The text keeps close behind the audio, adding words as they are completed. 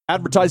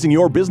Advertising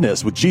your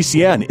business with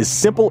GCN is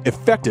simple,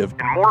 effective,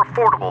 and more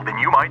affordable than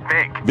you might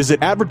think.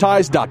 Visit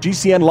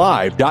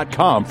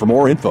advertise.gcnlive.com for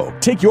more info.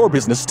 Take your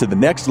business to the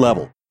next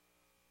level.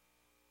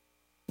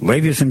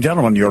 Ladies and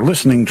gentlemen, you're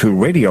listening to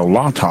Radio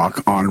Law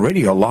Talk on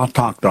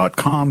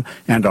radiolawtalk.com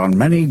and on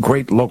many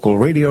great local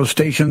radio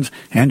stations,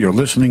 and you're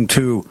listening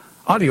to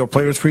Audio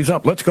Players Freeze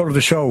Up. Let's go to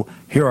the show.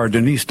 Here are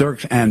Denise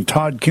Dirks and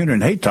Todd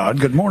Cunin. Hey, Todd.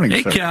 Good morning,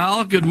 Hey, sir.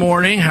 Cal. Good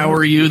morning. How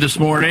are you this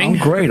morning? I'm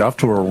great. Off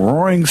to a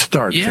roaring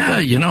start.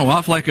 Yeah, today.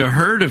 off like a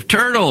herd of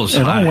turtles.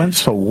 It all went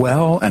so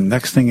well, and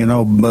next thing you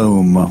know,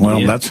 boom.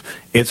 Well,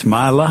 it's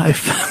my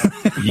life.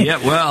 Yeah,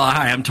 well,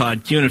 hi, I'm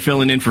Todd Cunin,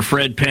 filling in for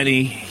Fred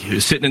Penney,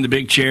 who's sitting in the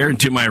big chair, and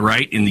to my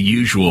right, in the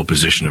usual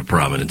position of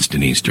prominence,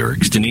 Denise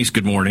Dirks. Denise,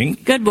 good morning.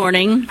 Good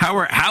morning.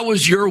 How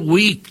was your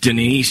week,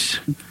 Denise?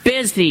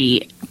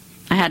 Busy.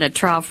 I had a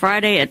trial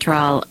Friday, a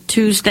trial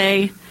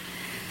Tuesday.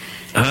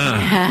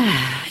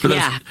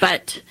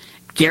 But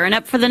gearing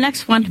up for the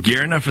next one.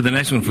 Gearing up for the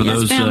next one. For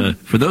Yes,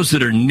 those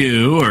that are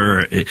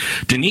new,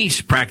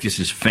 Denise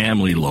practices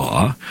family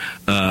law.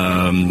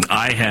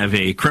 I have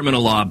a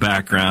criminal law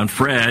background.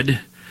 Fred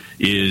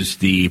is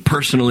the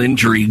personal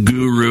injury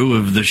guru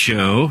of the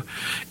show,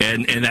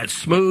 and that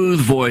smooth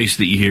voice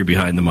that you hear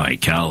behind the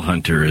mic. Cal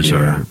Hunter is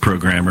our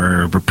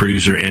programmer,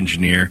 producer,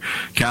 engineer.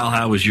 Cal,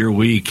 how was your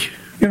week?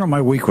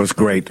 My week was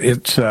great.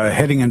 It's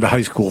heading into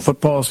high school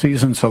football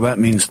season, so that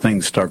means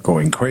things start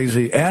going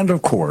crazy. And,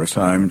 of course,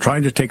 I'm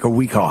trying to take a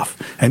week off.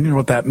 And you know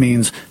what that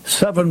means?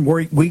 7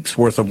 weeks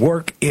worth of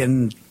work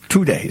in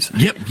 2 days.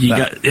 Yep,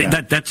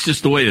 that's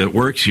just the way that it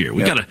works here.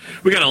 We got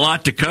a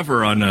lot to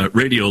cover on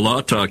Radio Law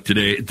Talk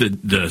today.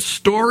 The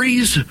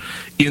stories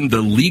in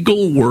the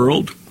legal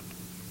world,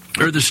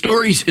 or the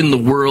stories in the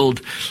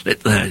world,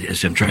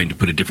 as I'm trying to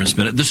put a different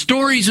spin on it, the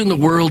stories in the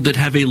world that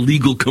have a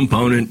legal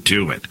component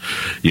to it.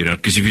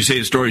 Because if you say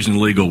the stories in the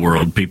legal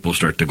world, people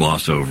start to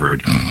gloss over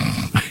it.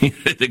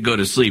 They go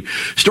to sleep.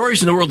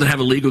 Stories in the world that have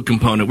a legal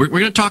component. We're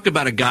going to talk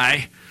about a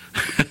guy.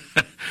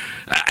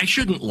 I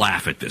shouldn't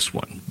laugh at this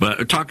one,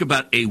 but talk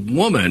about a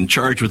woman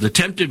charged with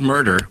attempted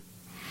murder.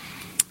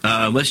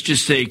 Let's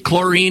just say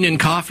chlorine and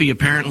coffee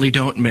apparently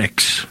don't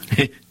mix.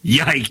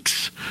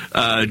 Yikes.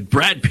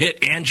 Brad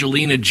Pitt,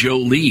 Angelina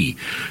Jolie.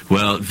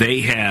 Well,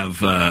 they have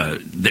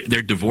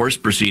their divorce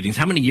proceedings.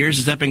 How many years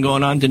has that been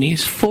going on,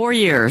 Denise? 4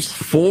 years.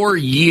 4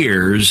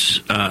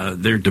 years.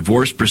 Their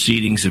divorce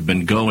proceedings have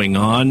been going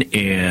on,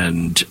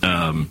 and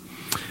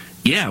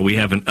we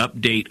have an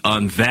update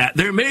on that.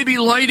 There may be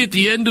light at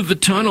the end of the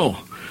tunnel.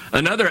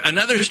 Another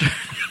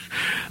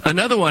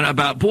one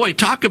about,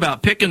 talk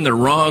about picking the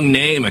wrong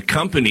name, a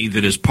company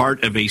that is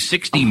part of a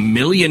 $60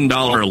 million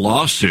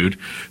lawsuit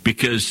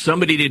because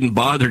somebody didn't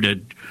bother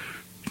to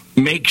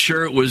make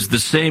sure it was the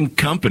same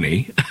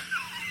company.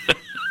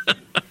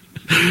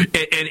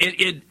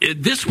 And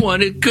this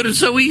one, it could have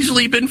so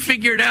easily been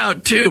figured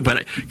out, too.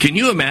 But can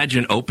you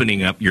imagine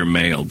opening up your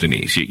mail,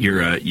 Denise?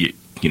 You're a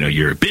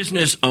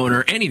business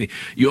owner, anything.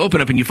 You open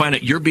up and you find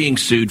out you're being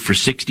sued for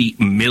 $60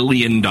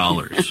 million.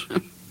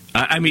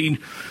 I mean,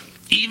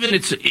 even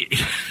if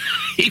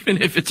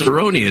it's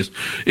erroneous,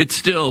 it's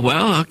still,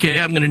 I'm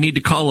going to need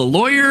to call a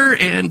lawyer,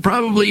 and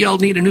probably I'll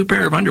need a new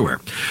pair of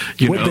underwear.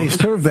 Would they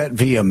serve that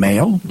via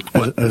mail?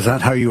 Is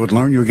that how you would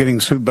learn you're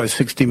getting sued by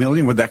 $60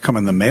 million? Would that come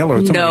in the mail?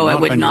 Or no, it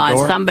would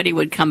not. Somebody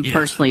would come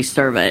personally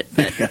serve it.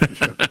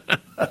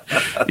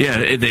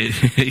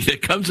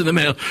 It comes in the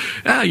mail.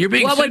 You're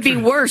being. What would be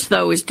worse,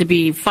 though, is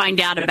to find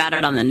out about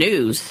it on the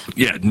news.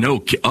 Yeah,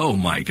 no. Oh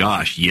my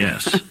gosh,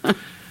 yes.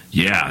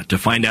 Yeah, to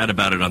find out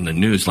about it on the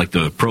news, like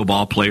the pro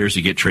ball players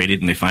who get traded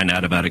and they find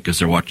out about it because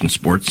they're watching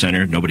Sports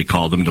Center. Nobody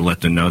called them to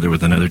let them know they're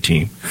with another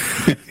team.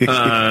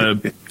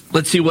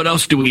 Let's see, what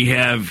else do we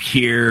have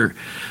here?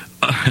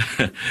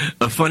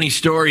 A funny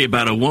story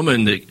about a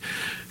woman that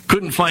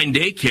couldn't find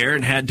daycare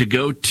and had to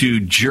go to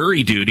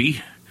jury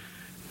duty.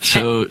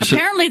 So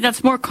apparently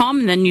that's more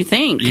common than you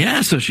think.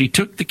 Yeah, so she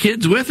took the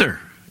kids with her.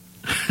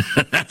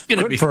 That's going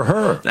to be for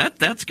her.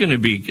 That's going to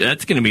be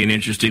an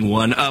interesting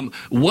one.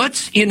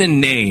 What's in a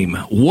name?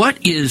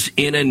 What is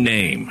in a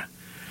name?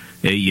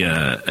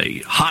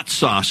 A hot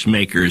sauce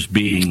maker is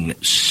being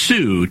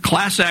sued.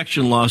 Class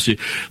action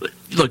lawsuit.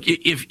 Look,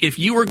 if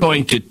you were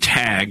going to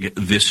tag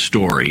this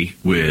story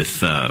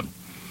with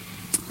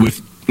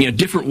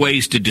different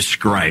ways to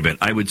describe it,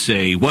 I would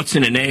say, what's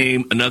in a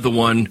name? Another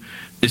one.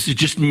 This is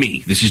just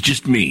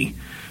me.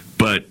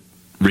 But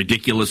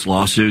ridiculous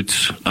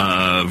lawsuits.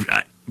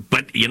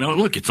 But,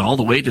 look, it's all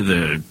the way to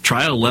the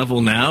trial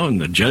level now,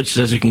 and the judge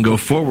says it can go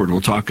forward.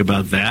 We'll talk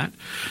about that.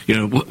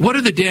 What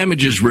are the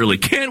damages really?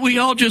 Can't we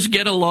all just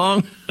get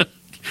along?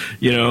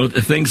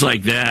 Things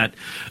like that.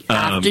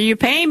 After you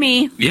pay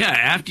me. Yeah,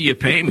 after you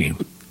pay me.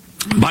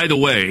 By the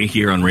way,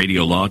 here on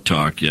Radio Law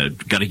Talk,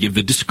 got to give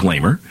the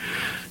disclaimer.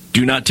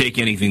 Do not take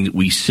anything that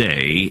we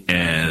say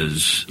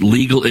as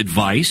legal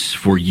advice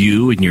for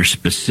you and your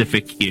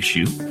specific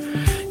issue.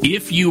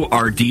 if you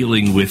are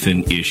dealing with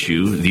an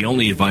issue, the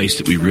only advice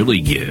that we really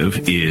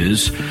give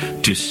is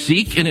to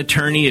seek an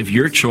attorney of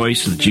your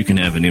choice so that you can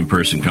have an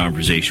in-person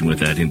conversation with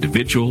that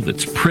individual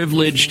that's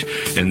privileged,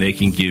 and they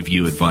can give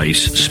you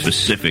advice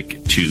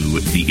specific to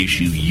the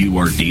issue you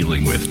are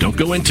dealing with. Don't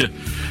go into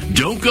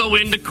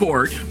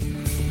court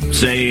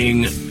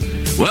saying,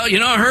 well,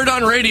 I heard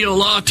on Radio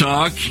Law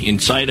Talk,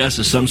 incite us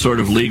as some sort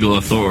of legal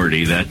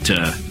authority.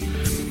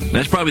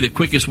 That's probably the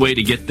quickest way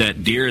to get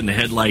that deer in the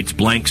headlights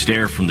blank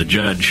stare from the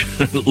judge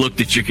look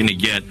that you're going to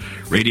get.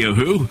 Radio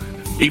who?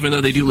 Even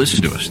though they do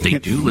listen to us. They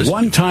do listen.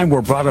 One time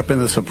we're brought up in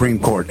the Supreme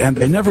Court, and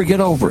they never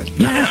get over it.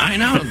 Yeah, I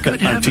know.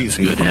 Good heavens.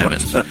 Good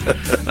heavens.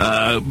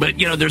 But,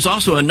 there's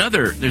also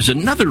another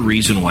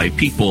reason why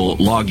people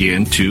log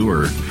into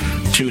or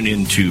tune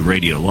into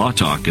Radio Law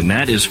Talk, and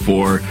that is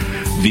for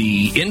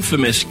the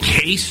infamous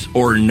case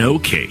or no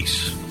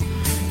case.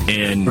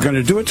 And we're going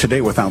to do it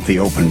today without the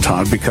open,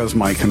 Todd, because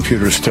my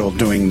computer's still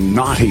doing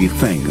naughty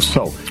things.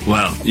 So,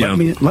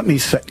 let me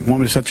set. You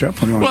want me to set you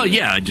up? Well,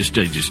 yeah, I just,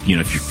 if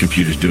your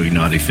computer's doing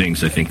naughty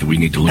things, I think that we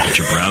need to look at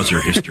your browser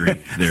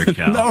history there,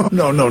 Cal.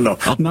 No.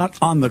 Not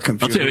on the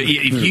computer. I'll tell you,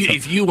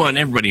 if you want,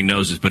 everybody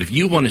knows this, but if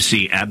you want to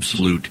see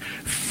absolute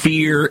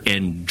fear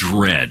and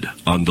dread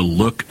on the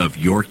look of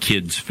your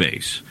kid's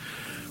face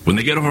when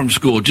they get home from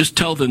school, just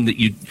tell them that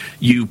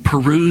you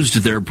perused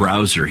their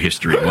browser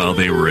history while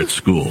they were at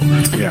school.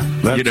 Yeah.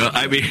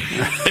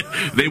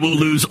 They will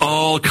lose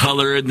all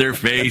color in their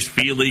face,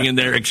 feeling in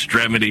their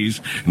extremities,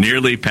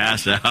 nearly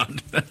pass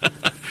out.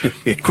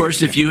 Of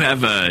course, if you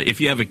have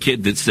a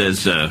kid that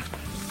says,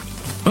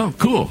 "Oh,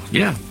 cool,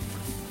 yeah,"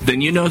 then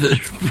you know that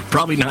they're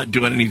probably not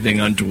doing anything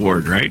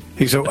untoward, right?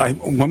 He said, I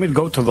want me to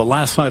go to the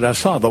last slide I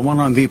saw, the one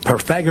on the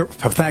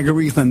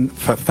Pythagorean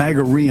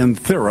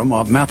theorem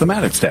of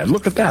mathematics, Dad.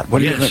 Look at that. What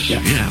do you think? Yeah.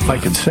 If I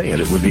could say it,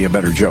 it would be a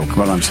better joke,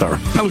 but I'm sorry.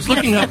 I was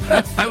looking up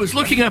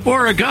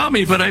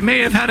origami, but I may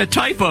have had a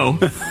typo.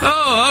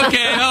 Oh,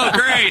 okay. Oh,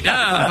 great.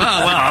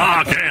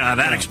 Okay.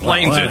 That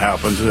explains it. That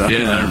happens.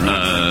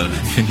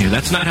 Yeah.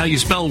 That's not how you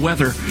spell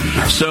weather.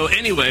 So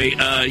anyway,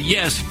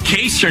 yes,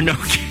 case or no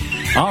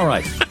case. All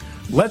right.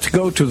 Let's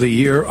go to the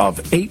year of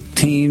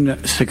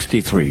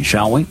 1863,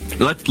 shall we?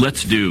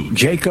 Let's do.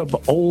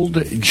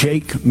 Old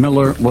Jake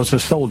Miller was a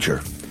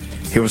soldier.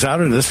 He was out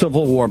in a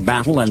Civil War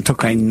battle and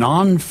took a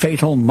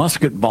non-fatal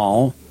musket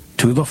ball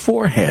to the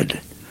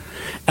forehead.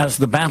 As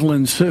the battle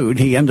ensued,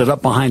 he ended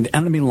up behind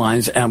enemy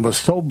lines and was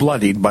so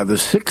bloodied by the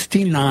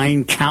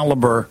 69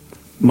 caliber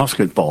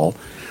musket ball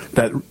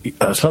that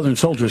Southern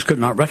soldiers could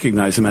not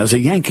recognize him as a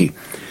Yankee.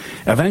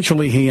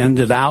 Eventually, he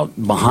ended out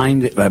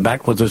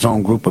back with his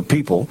own group of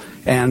people,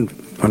 and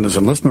when his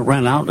enlistment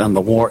ran out and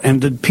the war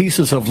ended,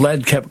 pieces of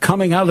lead kept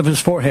coming out of his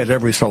forehead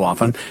every so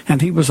often,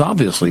 and he was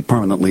obviously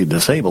permanently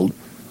disabled.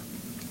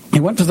 He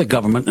went to the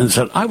government and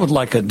said, "I would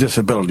like a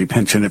disability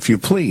pension, if you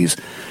please."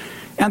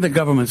 And the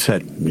government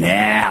said,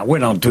 "Nah, we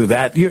don't do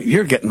that.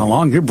 You're getting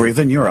along, you're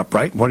breathing, you're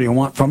upright. What do you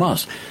want from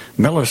us?"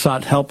 Miller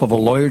sought help of a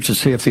lawyer to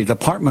see if the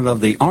Department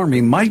of the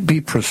Army might be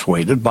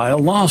persuaded by a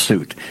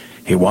lawsuit.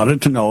 He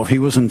wanted to know if he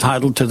was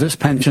entitled to this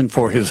pension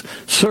for his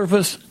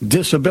service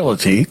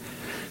disability,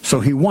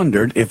 so he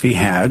wondered if he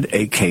had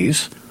a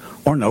case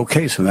or no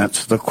case, and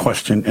that's the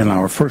question in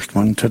our first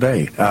one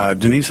today.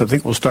 Denise, I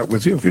think we'll start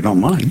with you, if you don't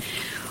mind.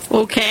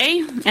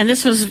 Okay, and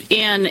this was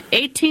in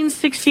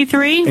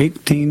 1863?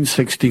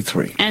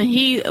 1863. And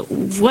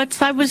what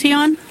side was he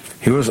on?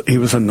 He was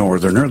a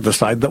northerner, the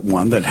side that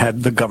won, that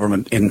had the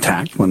government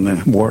intact when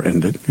the war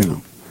ended,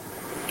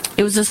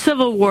 It was a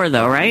civil war,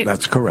 though, right?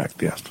 That's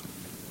correct, yes.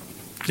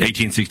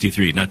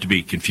 1863, not to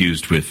be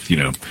confused with, the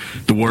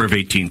War of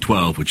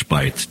 1812, which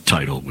by its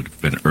title would have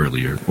been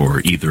earlier,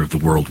 or either of the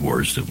world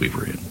wars that we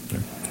were in.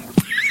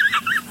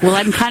 Well,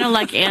 I'm kind of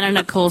like Anna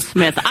Nicole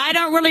Smith. I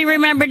don't really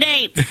remember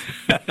dates.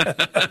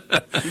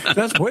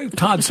 That's what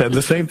Todd said,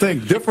 the same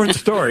thing. Different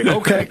story.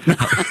 Okay.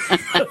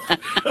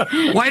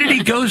 Why did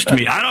he ghost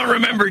me? I don't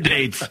remember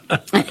dates.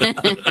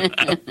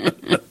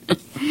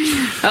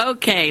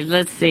 Okay,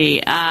 let's see.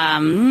 I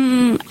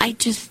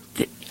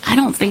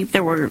don't think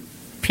there were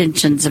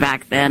pensions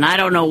back then. I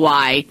don't know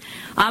why.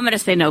 I'm going to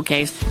say no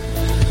case.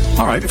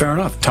 All right, fair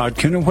enough. Todd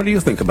Kinnan, what do you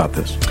think about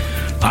this?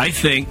 I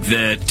think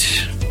that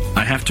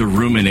I have to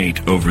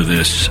ruminate over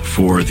this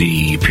for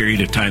the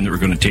period of time that we're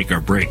going to take our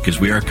break, because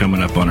we are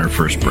coming up on our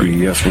first break.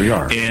 Yes, we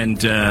are.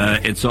 And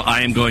so I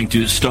am going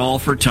to stall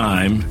for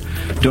time.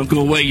 Don't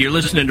go away. You're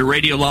listening to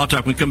Radio Law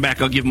Talk. When we come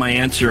back, I'll give my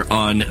answer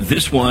on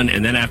this one,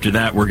 and then after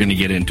that, we're going to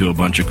get into a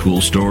bunch of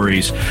cool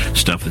stories,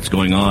 stuff that's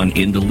going on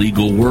in the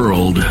legal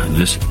world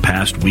this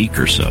past week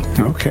or so.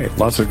 Okay,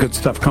 lots of good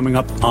stuff coming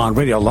up on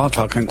Radio Law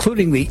Talk,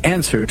 including the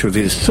answer to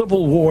the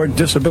Civil War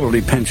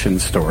disability pension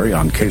story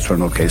on Case or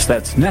No Case.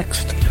 That's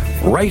next,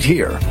 right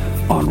here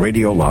on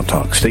Radio Law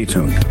Talk. Stay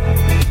tuned. You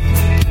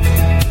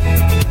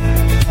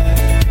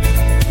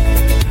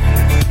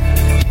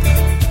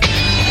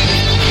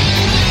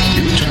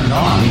turn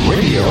on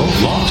Radio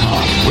Law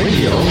Talk.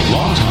 Radio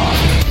Law Talk.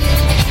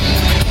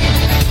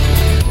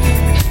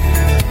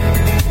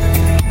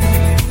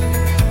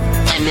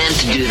 And then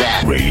to do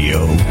that.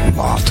 Radio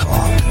Law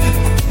Talk.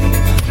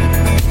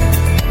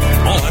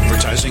 All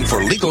advertising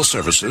for legal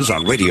services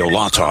on Radio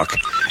Law Talk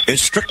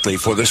is strictly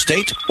for the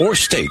state or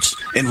states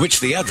in which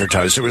the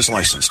advertiser is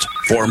licensed.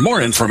 For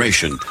more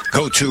information,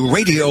 go to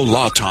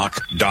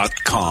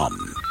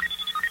radiolawtalk.com.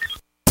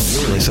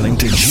 You're listening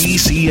to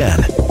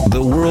GCN,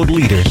 the world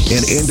leader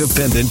in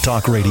independent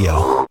talk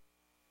radio.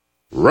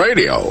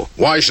 Radio?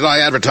 Why should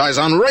I advertise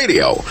on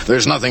radio?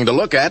 There's nothing to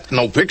look at,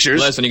 no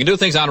pictures. Listen, you can do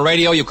things on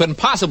radio you couldn't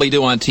possibly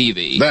do on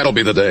TV. That'll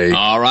be the day.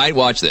 All right,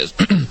 watch this.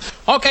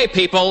 Okay,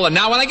 people, and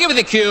now when I give you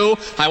the cue,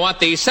 I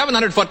want the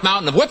 700-foot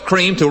mountain of whipped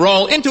cream to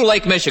roll into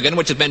Lake Michigan,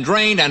 which has been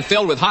drained and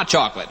filled with hot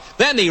chocolate.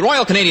 Then the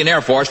Royal Canadian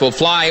Air Force will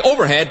fly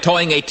overhead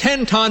towing a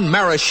 10-ton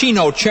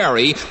maraschino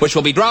cherry, which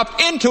will be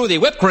dropped into the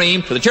whipped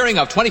cream to the cheering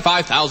of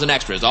 25,000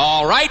 extras.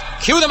 All right,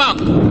 cue the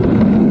mountain.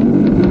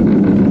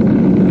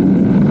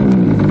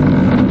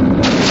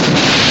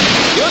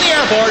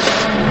 Force.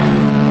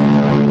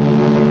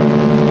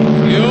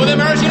 Cue the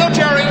maraschino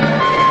cherry.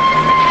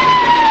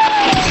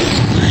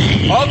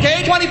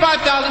 Okay,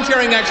 25,000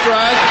 cheering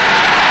extras.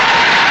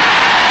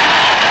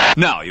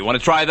 Now, you want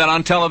to try that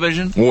on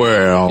television?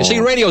 Well... You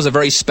see, radio is a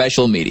very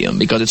special medium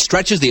because it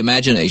stretches the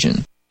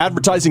imagination.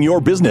 Advertising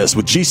your business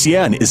with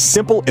GCN is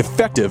simple,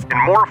 effective,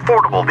 and more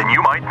affordable than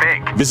you might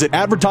think. Visit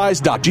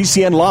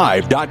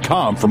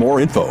advertise.gcnlive.com for more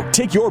info.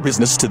 Take your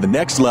business to the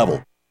next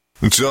level.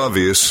 It's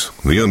obvious.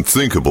 The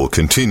unthinkable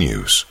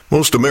continues.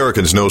 Most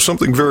Americans know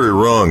something very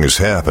wrong is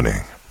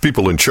happening.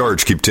 People in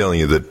charge keep telling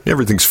you that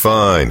everything's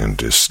fine and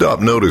to stop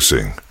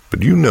noticing.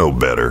 But you know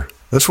better.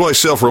 That's why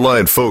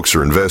self-reliant folks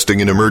are investing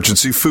in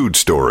emergency food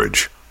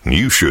storage. And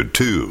you should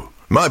too.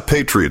 My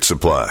Patriot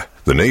Supply,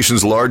 the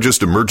nation's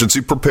largest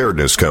emergency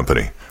preparedness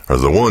company, are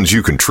the ones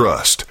you can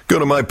trust. Go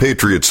to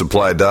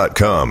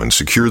mypatriotsupply.com and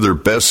secure their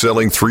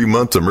best-selling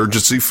 3-month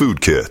emergency food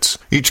kits.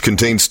 Each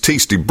contains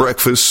tasty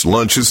breakfasts,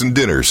 lunches, and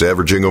dinners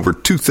averaging over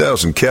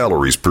 2,000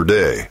 calories per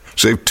day.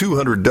 Save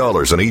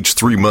 $200 on each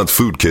 3-month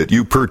food kit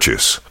you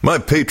purchase. My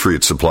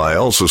Patriot Supply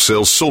also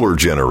sells solar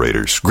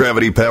generators,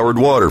 gravity-powered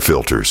water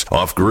filters,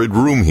 off-grid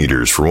room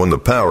heaters for when the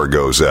power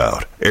goes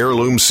out,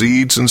 heirloom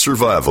seeds, and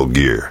survival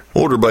gear.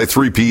 Order by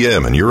 3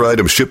 p.m. and your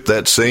items ship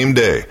that same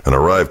day and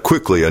arrive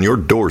quickly on your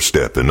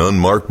doorstep in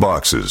unmarked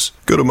boxes.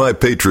 Go to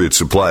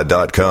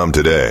mypatriotsupply.com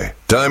today.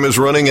 Time is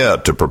running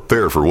out to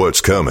prepare for what's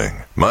coming.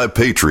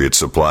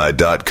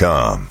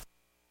 mypatriotsupply.com.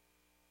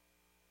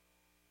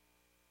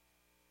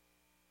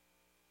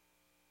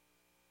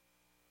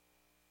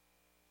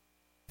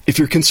 If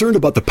you're concerned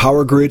about the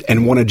power grid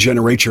and want to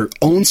generate your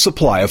own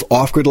supply of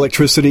off-grid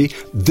electricity,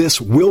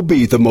 this will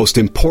be the most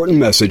important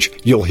message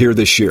you'll hear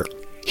this year.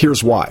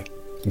 Here's why.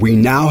 We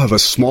now have a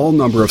small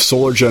number of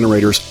solar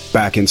generators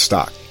back in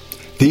stock.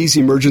 These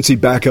emergency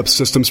backup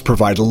systems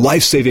provide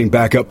life-saving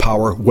backup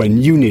power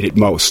when you need it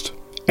most.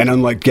 And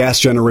unlike gas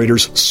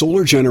generators,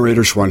 solar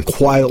generators run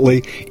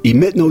quietly,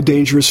 emit no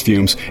dangerous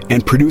fumes,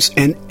 and produce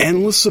an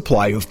endless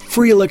supply of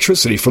free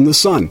electricity from the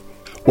sun.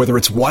 Whether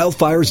it's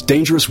wildfires,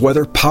 dangerous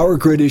weather, power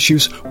grid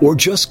issues, or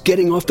just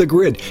getting off the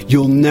grid,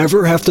 you'll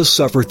never have to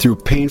suffer through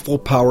painful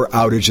power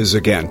outages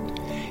again.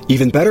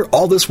 Even better,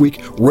 all this week,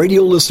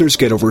 radio listeners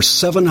get over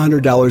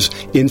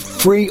 $700 in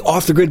free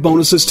off-the-grid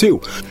bonuses,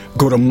 too.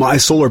 Go to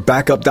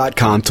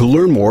mysolarbackup.com to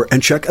learn more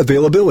and check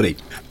availability.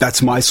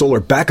 That's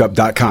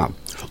mysolarbackup.com.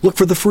 Look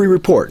for the free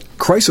report,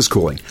 Crisis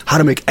Cooling, how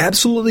to make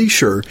absolutely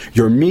sure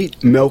your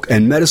meat, milk,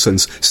 and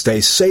medicines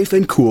stay safe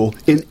and cool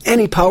in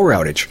any power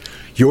outage.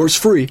 Yours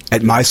free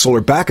at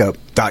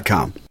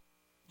mysolarbackup.com.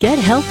 Get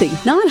healthy,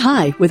 not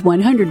high, with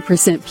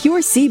 100%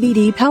 pure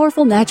CBD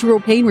powerful natural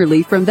pain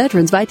relief from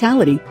Veterans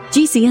Vitality.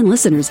 GCN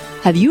listeners,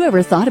 have you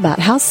ever thought about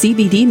how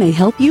CBD may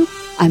help you?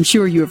 I'm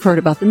sure you have heard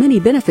about the many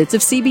benefits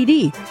of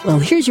CBD. Well,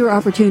 here's your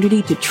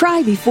opportunity to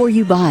try before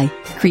you buy.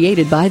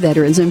 Created by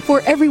veterans and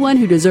for everyone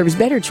who deserves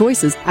better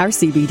choices, our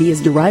CBD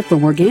is derived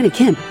from organic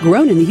hemp,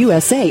 grown in the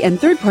USA, and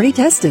third-party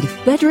tested.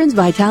 Veterans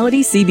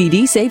Vitality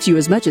CBD saves you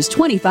as much as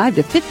 25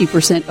 to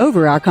 50%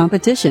 over our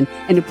competition,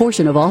 and a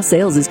portion of all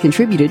sales is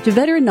contributed to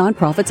veteran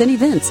nonprofits and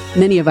events.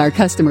 Many of our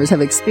customers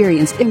have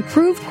experienced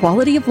improved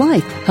quality of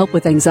life, help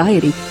with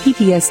anxiety,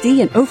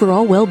 PTSD, and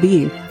overall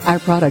well-being. Our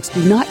products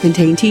do not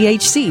contain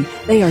THC.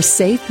 They are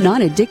safe,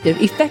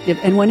 non-addictive, effective,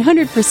 and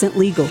 100%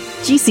 legal.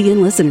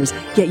 GCN listeners,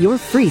 get your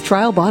free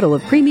trial bottle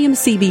of premium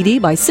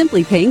CBD by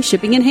simply paying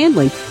shipping and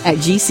handling at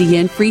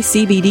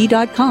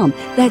GCNFreeCBD.com.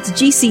 That's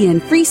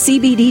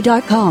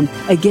GCNFreeCBD.com.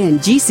 Again,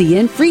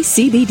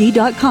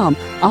 GCNFreeCBD.com.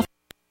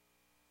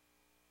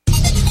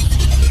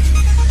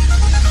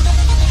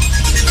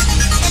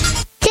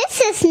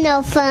 This is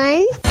no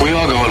fun. We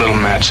all go a little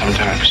mad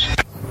sometimes.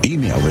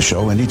 Email the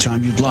show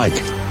anytime you'd like.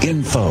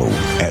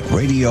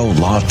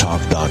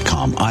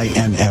 info@radiolawtalk.com.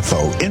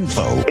 info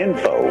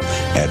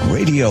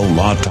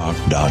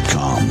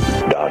 @radiolawtalk.com.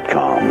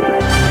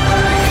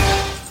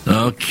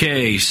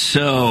 Okay,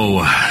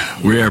 so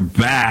we are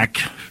back.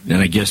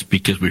 And I guess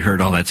because we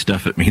heard all that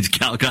stuff, it means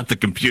Cal got the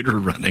computer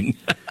running.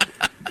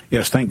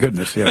 Yes, thank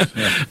goodness. Yes.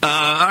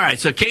 All right.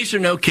 So, case or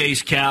no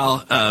case,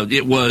 Cal.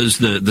 It was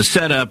the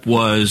setup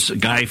was a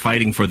guy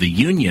fighting for the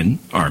Union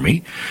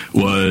Army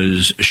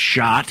was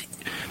shot.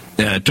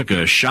 Took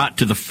a shot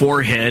to the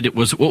forehead. It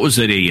was, what was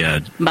it,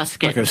 a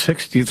musket, like a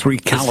 63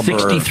 caliber,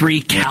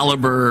 63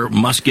 caliber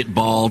musket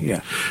ball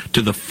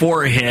to the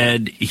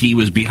forehead. He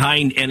was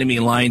behind enemy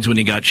lines when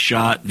he got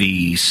shot.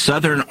 The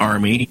Southern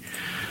Army,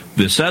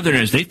 the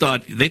Southerners, they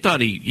thought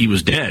he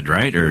was dead,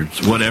 right, or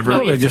whatever.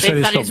 Oh, they just said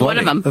he's so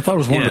bloody. They thought it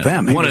was one of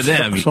them. One of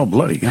them. So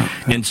bloody. Yeah.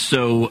 And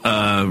so,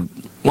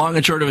 long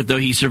and short of it, though,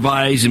 he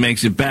survives. He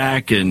makes it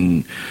back,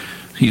 and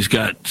he's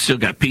still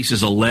got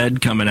pieces of lead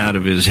coming out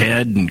of his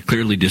head and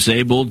clearly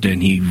disabled.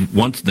 And he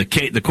wants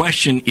the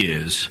question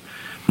is,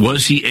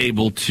 was he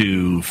able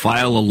to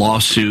file a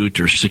lawsuit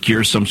or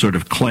secure some sort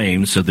of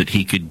claim so that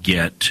he could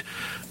get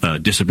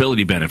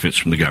disability benefits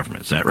from the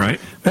government? Is that right?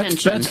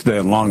 That's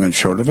the long and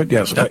short of it.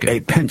 Yes, okay. A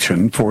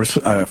pension for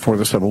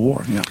the Civil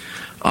War. Yeah.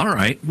 All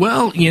right.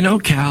 Well,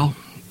 Cal,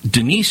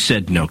 Denise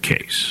said no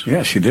case.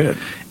 Yeah, she did.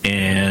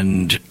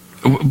 And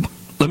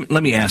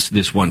let me ask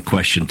this one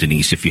question,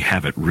 Denise, if you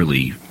have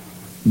the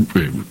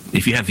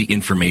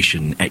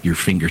information at your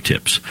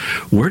fingertips.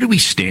 Where do we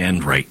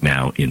stand right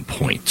now in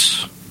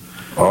points?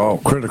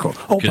 Oh, critical.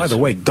 Oh, by the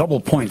way, double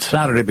point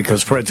Saturday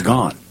because Fred's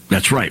gone.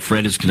 That's right.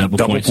 Fred is double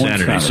point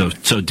Saturday.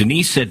 So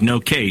Denise said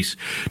no case.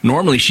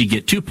 Normally she'd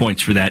get 2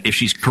 points for that. If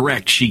she's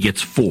correct, she gets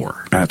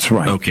 4. That's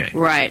right. Okay.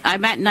 Right.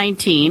 I'm at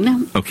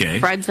 19. Okay.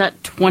 Fred's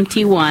at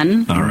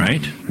 21. All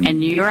right.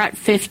 And you're at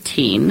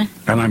 15.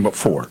 And I'm at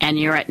 4. And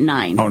you're at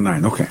 9. Oh,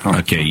 9. Okay. All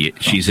right. Okay.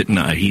 She's at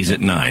 9. He's at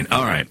 9.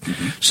 All right.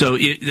 So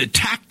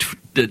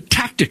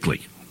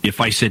tactically, if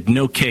I said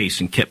no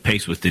case and kept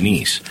pace with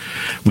Denise,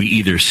 we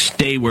either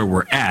stay where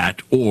we're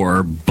at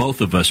or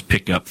both of us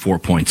pick up 4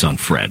 points on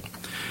Fred.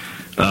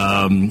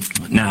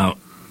 Now,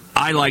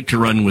 I like to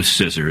run with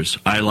scissors.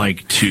 I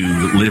like to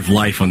live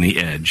life on the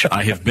edge.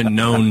 I have been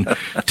known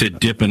to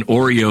dip an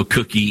Oreo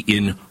cookie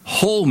in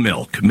whole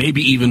milk,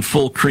 maybe even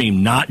full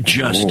cream, not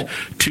just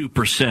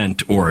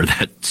 2% or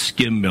that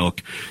skim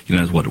milk,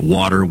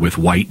 water with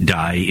white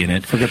dye in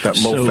it. Forget that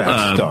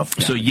low-fat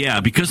stuff. So,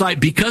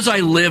 because I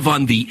live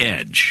on the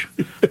edge,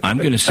 I'm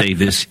going to say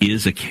this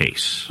is a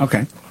case.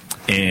 Okay.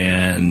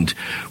 And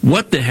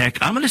what the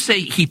heck? I'm going to say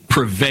he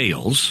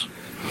prevails.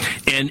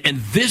 And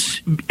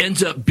this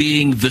ends up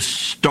being the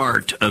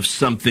start of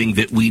something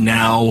that we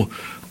now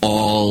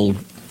all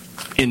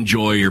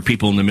enjoy, or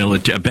people in the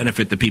military,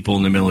 benefit the people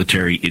in the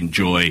military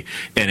enjoy,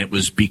 and it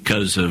was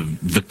because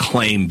of the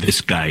claim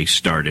this guy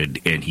started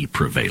and he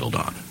prevailed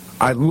on.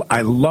 I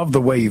love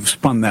the way you've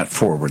spun that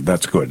forward.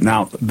 That's good.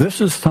 Now,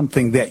 this is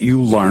something that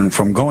you learn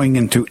from going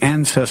into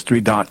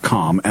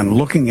Ancestry.com and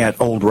looking at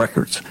old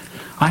records.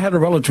 I had a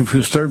relative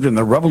who served in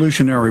the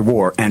Revolutionary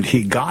War, and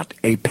he got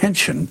a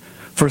pension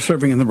for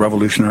serving in the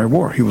Revolutionary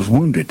War. He was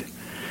wounded.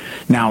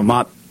 Now,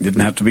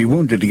 didn't have to be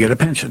wounded to get a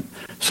pension.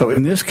 So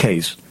in this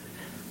case,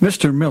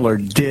 Mr. Miller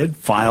did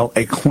file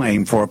a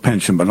claim for a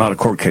pension, but not a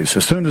court case.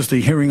 As soon as the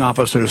hearing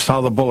officer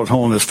saw the bullet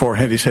hole in his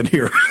forehead, he said,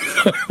 "Here."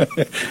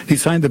 He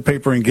signed the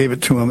paper and gave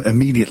it to him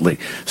immediately.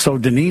 So,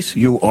 Denise,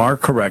 you are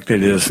correct.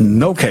 It is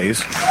no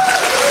case.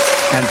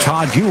 And,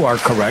 Todd, you are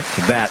correct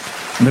that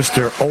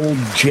Mr. Old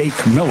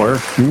Jake Miller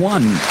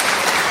won.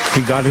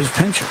 He got his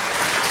pension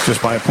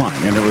just by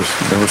applying, and there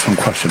was some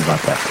question about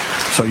that.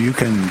 So you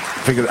can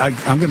figure.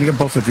 I'm going to give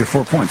both of you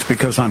 4 points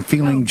because I'm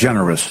feeling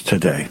generous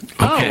today.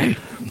 Okay,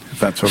 if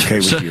that's okay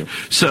with you.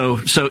 So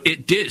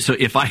it did. So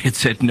if I had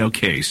said no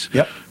case,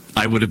 yep,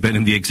 I would have been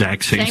in the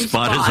exact same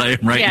spot as I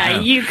am right now. Yeah,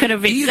 you could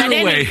have said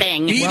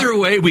anything. Either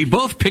way, we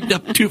both picked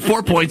up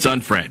 4 points on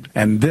Fred.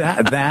 And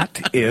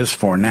that is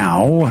for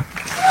now.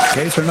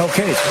 Case or no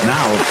case.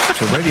 Now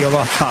to Radio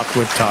Law Talk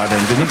with Todd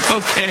and Denise.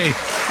 Okay,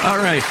 all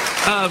right.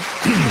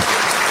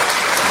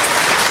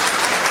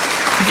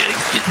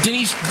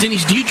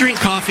 Denise, do you drink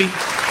coffee?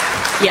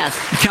 Yes.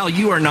 Cal,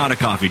 you are not a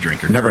coffee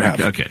drinker. Never have.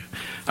 Okay.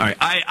 All right.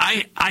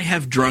 I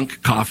have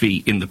drunk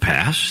coffee in the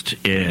past,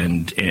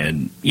 and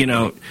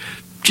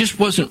just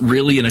wasn't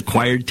really an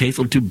acquired taste.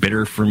 A little too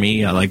bitter for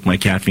me. I like my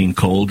caffeine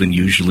cold, and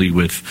usually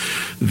with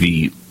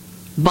the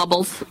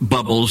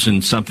bubbles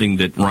and something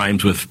that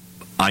rhymes with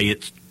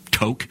Diet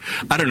Coke.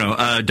 I don't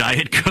know,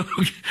 Diet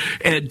Coke.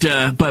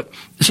 And but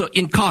so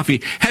in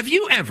coffee, have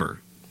you ever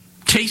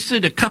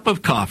tasted a cup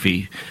of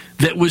coffee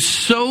that was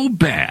so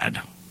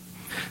bad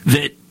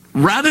that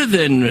rather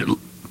than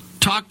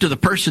talk to the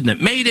person that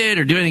made it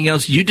or do anything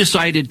else, you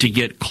decided to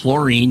get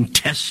chlorine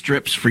test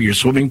strips for your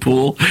swimming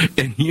pool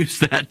and use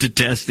that to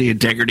test the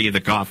integrity of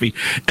the coffee?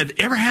 Have you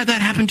ever had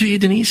that happen to you,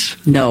 Denise?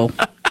 No.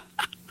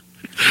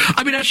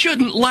 I mean, I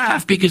shouldn't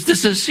laugh because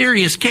this is a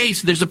serious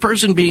case. There's a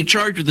person being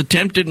charged with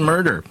attempted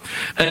murder.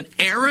 An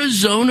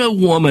Arizona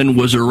woman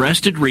was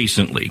arrested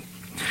recently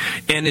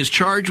and is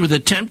charged with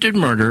attempted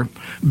murder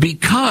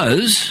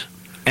because,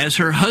 as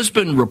her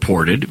husband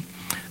reported,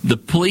 the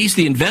police,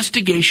 the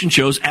investigation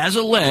shows, as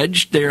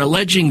alleged, they're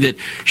alleging that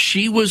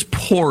she was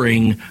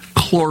pouring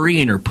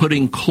chlorine or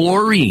putting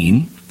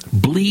chlorine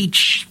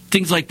bleach,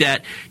 things like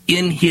that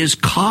in his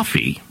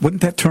coffee.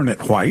 Wouldn't that turn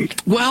it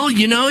white? Well,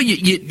 you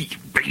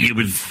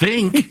would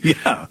think.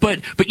 Yeah.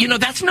 But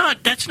that's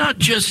not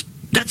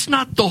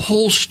the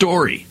whole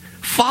story.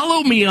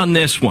 Follow me on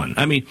this one.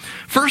 I mean,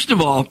 first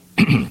of all,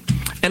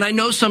 and I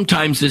know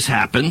sometimes this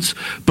happens,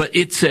 but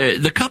it's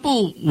the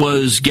couple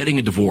was getting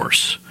a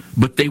divorce,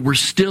 but they were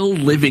still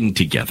living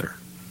together.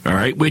 All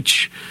right,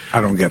 which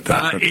I don't get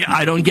that.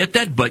 I don't get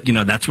that, but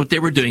that's what they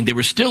were doing. They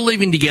were still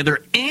living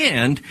together,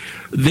 and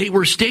they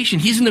were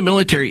stationed. He's in the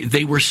military.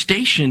 They were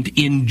stationed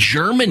in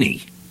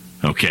Germany.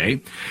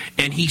 Okay,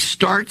 and he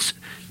starts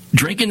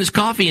drinking his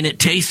coffee, and it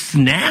tastes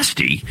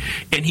nasty.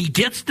 And he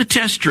gets the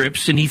test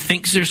strips, and he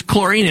thinks there's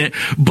chlorine in it,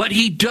 but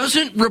he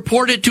doesn't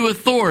report it to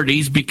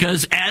authorities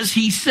because, as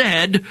he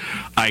said,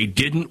 I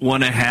didn't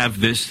want to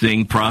have this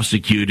thing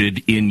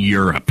prosecuted in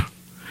Europe.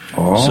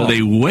 Oh. So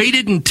they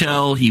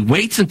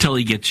waits until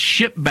he gets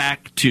shipped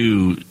back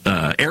to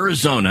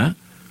Arizona,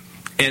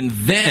 and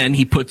then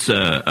he puts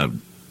a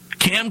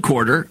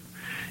camcorder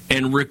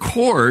and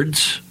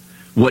records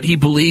what he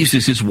believes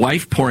is his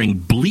wife pouring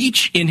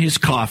bleach in his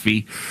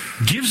coffee,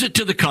 gives it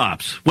to the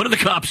cops. What do the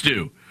cops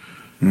do?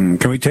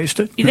 Can we taste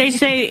it? They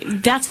say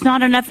that's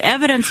not enough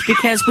evidence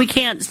because we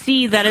can't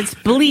see that it's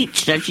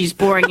bleach that she's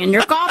pouring in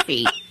your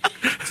coffee.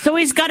 So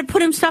he's got to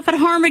put himself at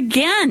harm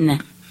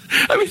again.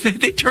 I mean,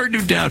 they turned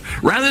him down.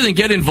 Rather than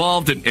get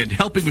involved and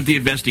help him with the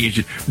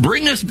investigation,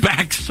 bring us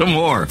back some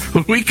more.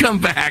 When we come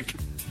back,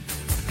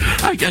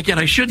 again,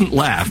 I shouldn't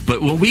laugh,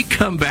 but when we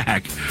come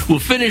back, we'll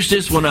finish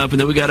this one up, and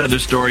then we got other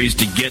stories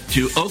to get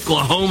to.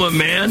 Oklahoma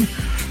man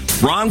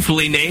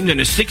wrongfully named in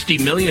a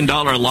 $60 million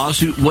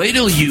lawsuit. Wait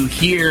till you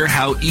hear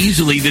how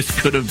easily this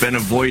could have been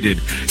avoided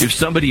if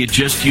somebody had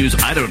just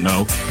used, I don't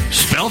know,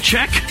 spell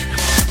check?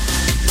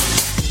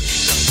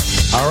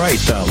 All right,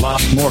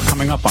 lots more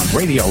coming up on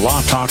Radio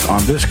Law Talk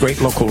on this great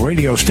local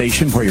radio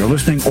station where you're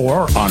listening,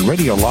 or on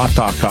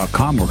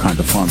RadioLawTalk.com. We're kind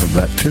of fond of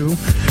that, too.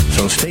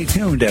 So stay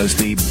tuned as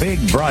the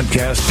big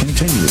broadcast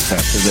continues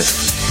after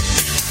this.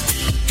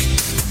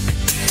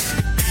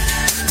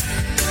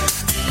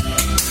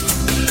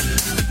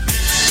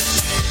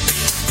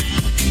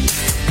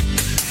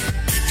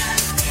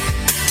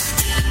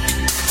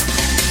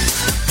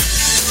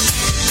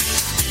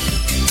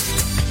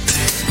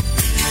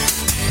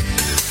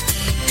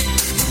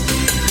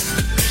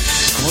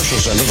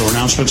 And other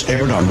announcements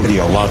aired on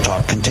Radio Law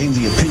Talk contain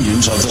the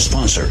opinions of the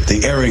sponsor.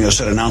 The airing of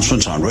said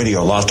announcements on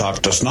Radio Law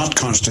Talk does not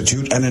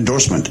constitute an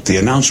endorsement. The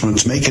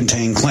announcements may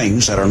contain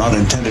claims that are not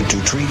intended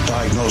to treat,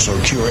 diagnose, or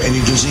cure any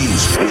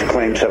disease. These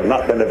claims have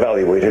not been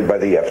evaluated by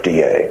the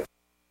FDA.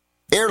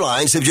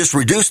 Airlines have just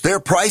reduced their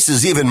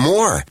prices even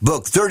more.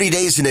 Book 30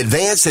 days in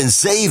advance and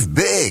save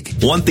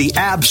big. Want the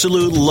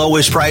absolute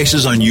lowest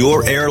prices on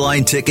your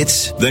airline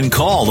tickets? Then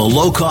call the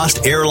Low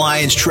Cost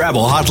Airlines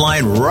Travel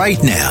Hotline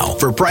right now.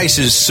 For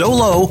prices so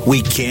low,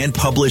 we can't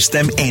publish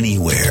them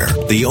anywhere.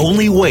 The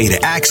only way to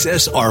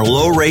access our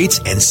low rates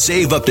and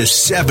save up to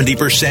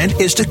 70%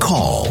 is to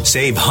call.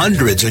 Save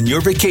hundreds on your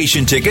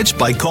vacation tickets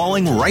by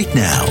calling right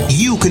now.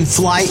 You can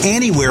fly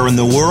anywhere in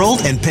the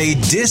world and pay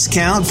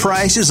discount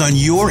prices on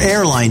your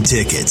airline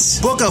tickets.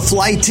 Book a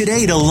flight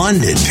today to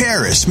London,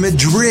 Paris,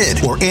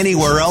 Madrid, or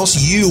anywhere else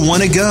you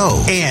want to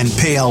go and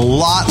pay a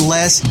lot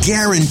less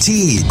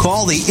guaranteed.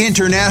 Call the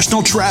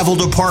International Travel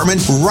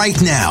Department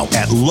right now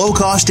at Low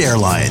Cost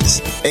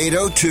Airlines.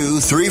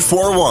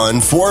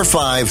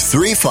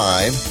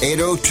 802-341-4535.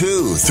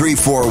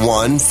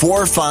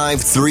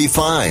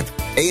 802-341-4535.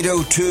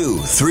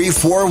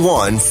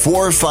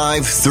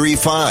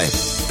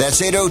 802-341-4535.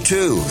 That's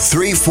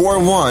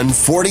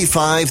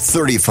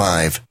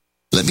 802-341-4535.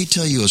 Let me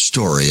tell you a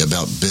story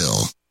about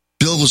Bill.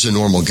 Bill was a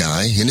normal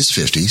guy in his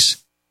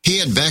 50s. He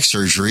had back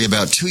surgery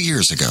about 2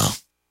 years ago.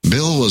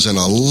 Bill was in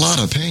a lot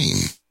of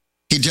pain.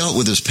 He dealt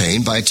with his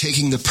pain by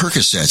taking the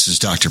Percocets his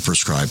doctor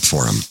prescribed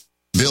for him.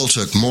 Bill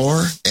took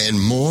more and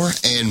more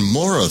and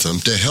more of them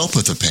to help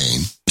with the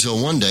pain,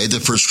 until one day the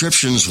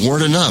prescriptions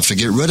weren't enough to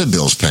get rid of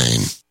Bill's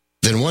pain.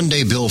 Then one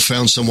day Bill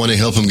found someone to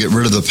help him get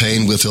rid of the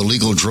pain with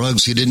illegal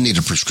drugs he didn't need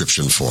a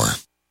prescription for.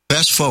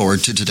 Fast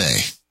forward to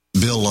today.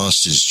 Bill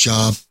lost his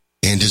job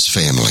and his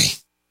family.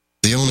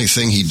 The only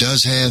thing he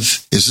does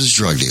have is his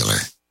drug dealer.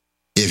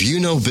 If you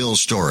know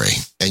Bill's story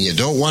and you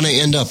don't want to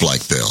end up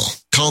like Bill,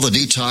 call the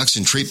Detox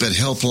and Treatment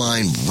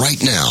Helpline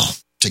right now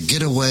to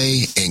get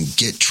away and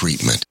get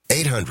treatment.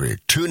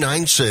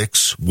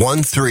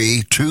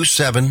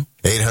 800-296-1327.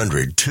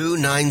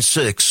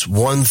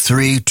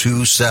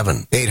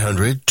 800-296-1327.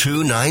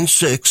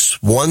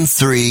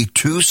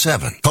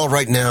 800-296-1327. Call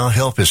right now.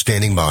 Help is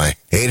standing by.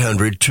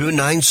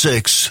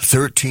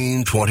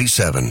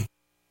 800-296-1327.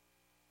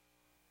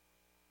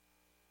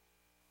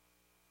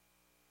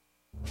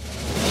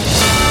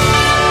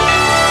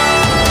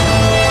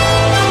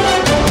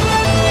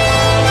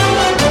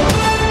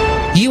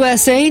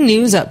 USA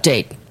News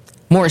Update.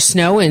 More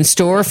snow in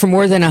store for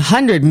more than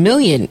 100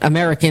 million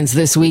Americans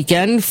this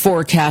weekend.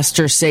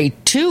 Forecasters say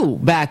 2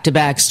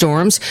 back-to-back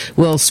storms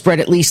will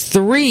spread at least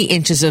 3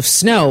 inches of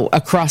snow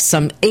across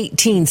some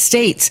 18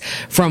 states,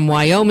 from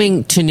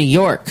Wyoming to New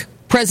York.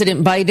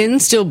 President Biden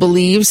still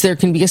believes there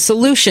can be a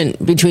solution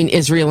between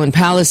Israel and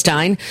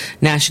Palestine.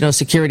 National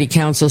Security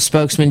Council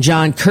spokesman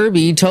John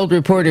Kirby told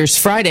reporters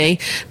Friday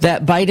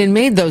that Biden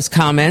made those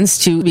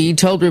comments to Israeli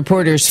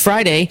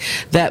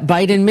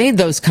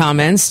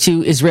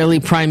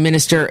Prime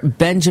Minister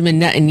Benjamin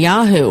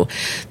Netanyahu.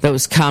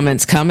 Those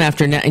comments come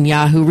after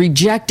Netanyahu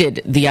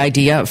rejected the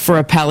idea for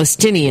a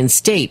Palestinian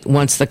state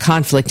once the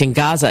conflict in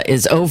Gaza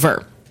is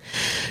over.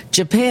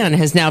 Japan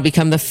has now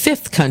become the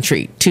 5th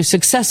country to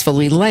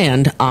successfully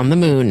land on the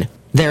moon.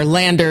 Their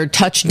lander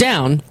touched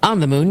down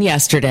on the moon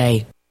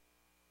yesterday.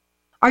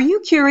 Are you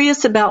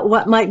curious about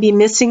what might be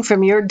missing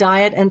from your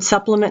diet and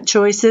supplement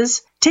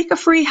choices? Take a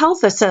free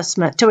health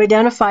assessment to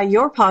identify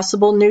your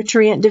possible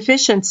nutrient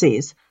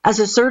deficiencies. As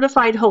a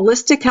certified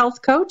holistic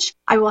health coach,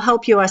 I will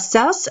help you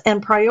assess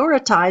and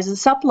prioritize a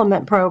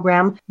supplement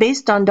program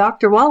based on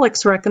Dr.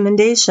 Wallach's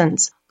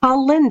recommendations.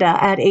 Call Linda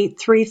at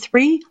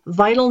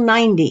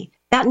 833-VITAL-90.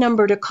 That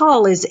number to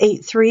call is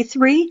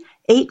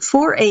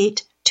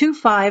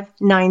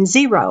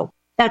 833-848-2590.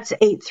 That's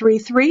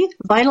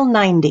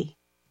 833-VITAL-90.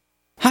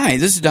 Hi,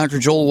 this is Dr.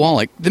 Joel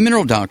Wallach, the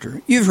Mineral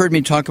Doctor. You've heard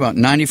me talk about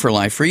 90 for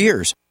Life for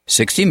years.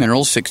 60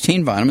 minerals,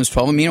 16 vitamins,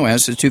 12 amino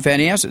acids, 2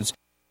 fatty acids.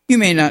 You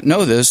may not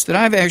know this, that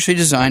I've actually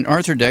designed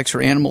Arthrodex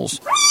for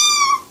animals.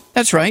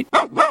 That's right.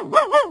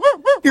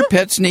 Your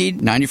pets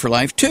need 90 for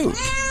Life, too.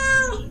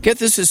 Get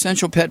this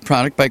essential pet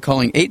product by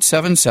calling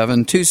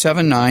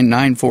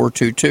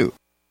 877-279-9422.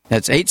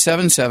 That's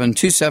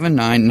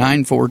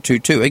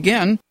 877-279-9422.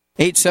 Again,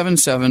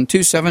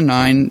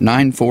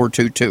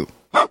 877-279-9422.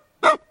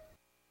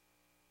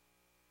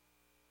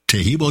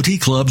 Tehebo Tea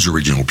Club's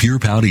original Pure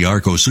Pouty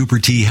Arco Super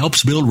Tea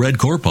helps build red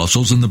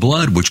corpuscles in the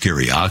blood, which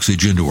carry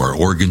oxygen to our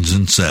organs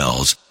and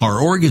cells.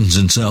 Our organs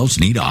and cells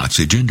need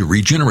oxygen to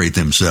regenerate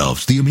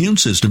themselves. The immune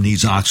system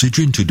needs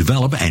oxygen to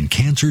develop, and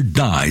cancer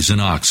dies in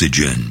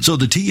oxygen. So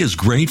the tea is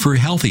great for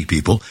healthy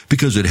people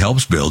because it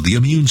helps build the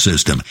immune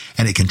system,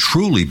 and it can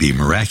truly be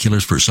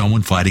miraculous for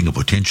someone fighting a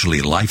potentially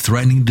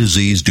life-threatening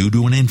disease due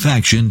to an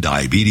infection,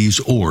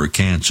 diabetes, or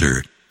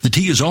cancer. The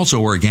tea is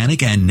also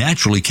organic and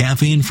naturally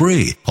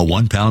caffeine-free. A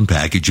 1-pound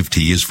package of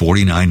tea is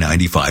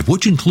 $49.95,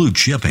 which includes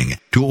shipping.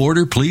 To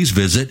order, please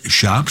visit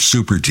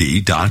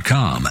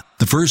shopsupertea.com.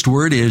 The first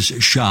word is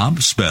shop,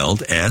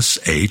 spelled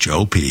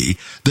S-H-O-P,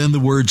 then the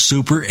word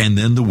super, and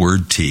then the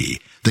word tea.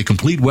 The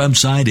complete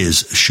website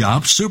is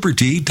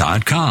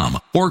shopsupertea.com,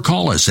 or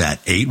call us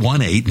at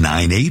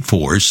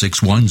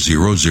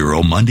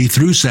 818-984-6100 Monday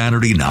through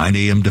Saturday, 9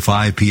 a.m. to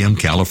 5 p.m.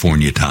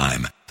 California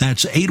time.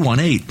 That's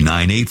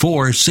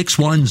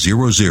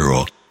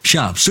 818-984-6100.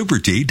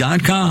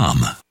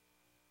 ShopSuperTea.com.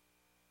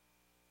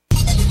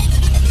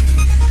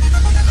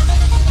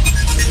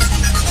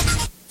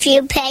 If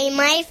you pay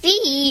my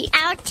fee,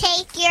 I'll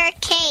take your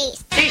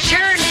case. Be sure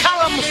and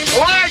tell them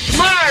Large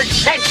Marge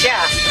sent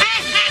ya.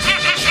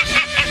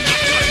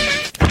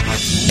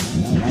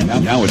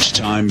 Now it's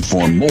time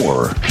for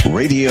more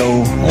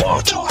Radio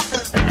Law Talk.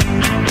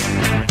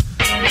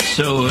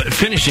 So,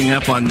 finishing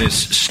up on this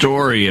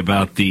story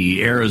about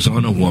the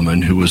Arizona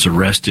woman who was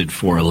arrested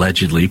for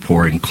allegedly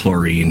pouring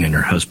chlorine in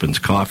her husband's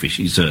coffee.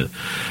 She's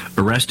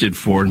arrested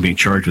for and being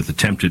charged with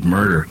attempted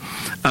murder.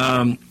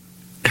 The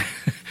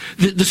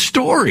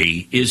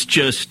story is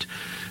just...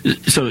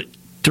 So,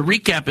 to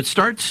recap, it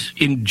starts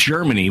in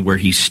Germany where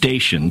he's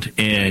stationed,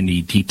 and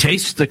he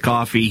tastes the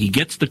coffee, he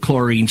gets the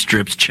chlorine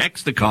strips,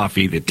 checks the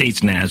coffee that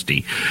tastes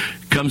nasty,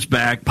 comes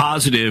back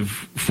positive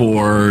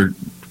for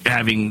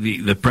having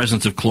the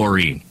presence of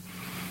chlorine.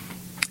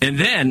 And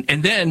then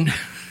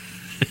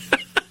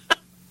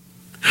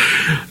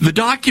the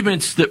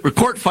documents that were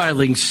court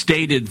filings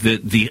stated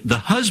that the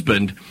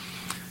husband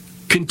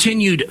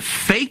continued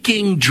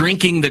faking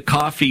drinking the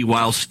coffee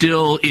while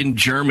still in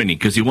Germany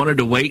because he wanted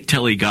to wait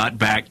till he got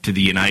back to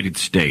the United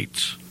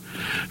States.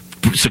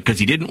 Because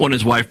he didn't want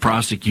his wife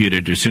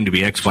prosecuted, or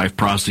soon-to-be ex-wife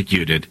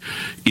prosecuted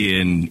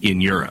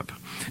in Europe.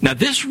 Now,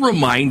 this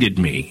reminded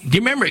me. Do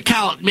you remember,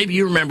 Cal, maybe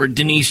you remember,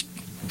 Denise,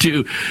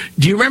 too.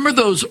 Do you remember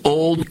those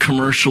old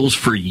commercials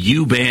for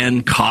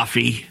U-Ban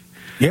coffee?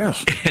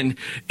 Yes. And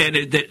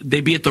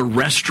they'd be at the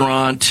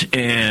restaurant,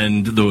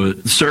 and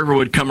the server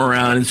would come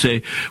around and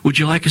say, "Would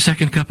you like a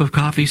second cup of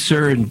coffee,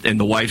 sir?" And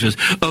the wife says,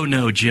 "Oh,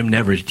 no, Jim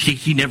never.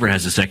 He never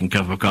has a second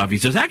cup of coffee." He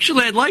says,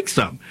 "Actually, I'd like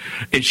some."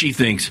 And she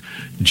thinks,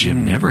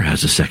 Jim never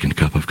has a second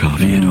cup of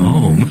coffee at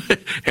home.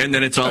 And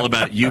then it's all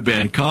about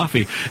U-Ban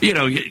coffee. You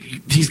know,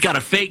 he's got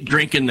a fake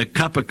drink in the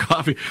cup of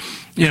coffee.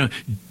 You know,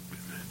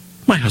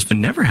 my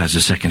husband never has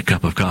a second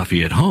cup of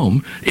coffee at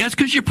home. Yeah, it's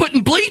because you're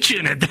putting bleach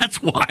in it.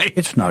 That's why.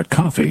 It's not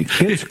coffee.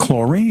 It's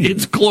chlorine.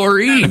 It's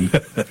chlorine.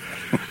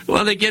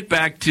 Well, they get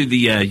back to the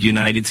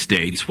United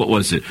States. What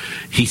was it?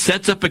 He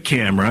sets up a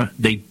camera.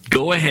 They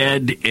go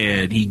ahead,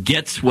 and he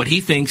gets what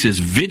he thinks is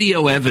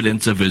video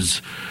evidence of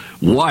his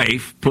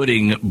wife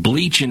putting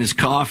bleach in his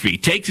coffee,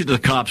 takes it to the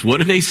cops. What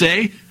do they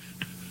say?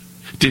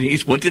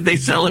 Denise, what did they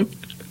sell him?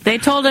 They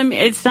told him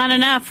it's not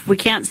enough. We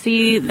can't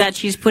see that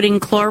she's putting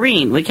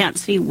chlorine. We can't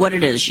see what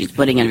it is she's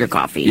putting in her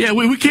coffee. Yeah,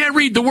 we can't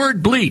read the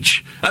word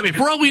bleach. I mean,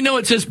 for all we know,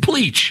 it says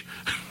bleach,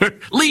 or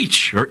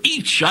leach, or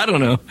each. I don't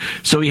know.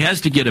 So he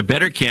has to get a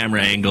better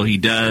camera angle. He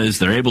does.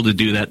 They're able to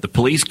do that. The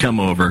police come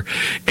over,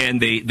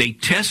 and they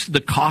test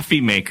the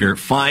coffee maker,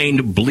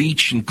 find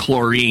bleach and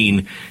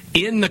chlorine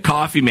in the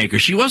coffee maker.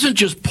 She wasn't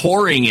just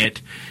pouring it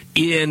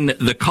in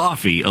the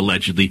coffee,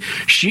 allegedly.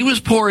 She was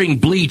pouring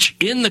bleach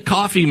in the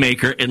coffee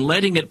maker and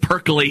letting it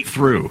percolate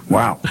through.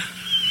 Wow.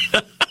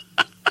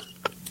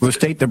 The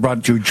state that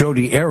brought you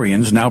Jody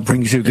Arians now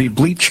brings you the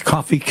bleach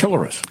coffee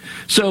killeress.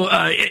 So,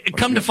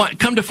 come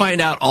to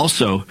find out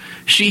also,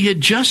 she had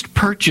just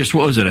purchased,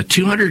 what was it, a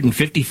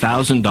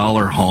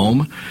 $250,000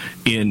 home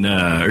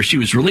or she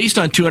was released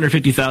on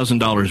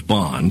 $250,000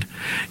 bond,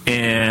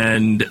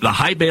 and the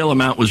high bail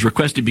amount was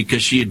requested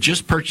because she had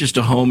just purchased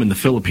a home in the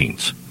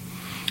Philippines.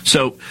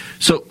 So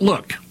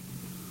look,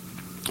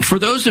 for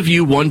those of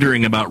you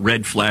wondering about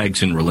red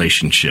flags in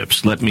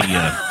relationships, let me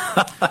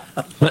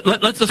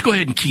let's go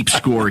ahead and keep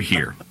score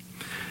here.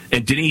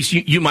 And Denise,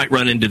 you might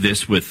run into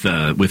this with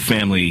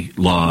family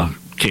law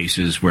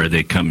cases where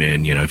they come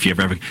in. You know, if you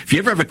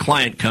ever have a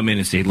client come in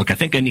and say, "Look, I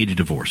think I need a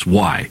divorce."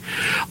 Why?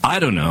 I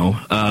don't know.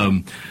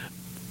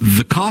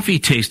 The coffee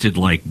tasted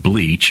like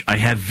bleach. I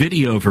have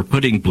video of her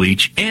putting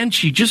bleach, and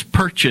she just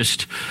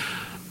purchased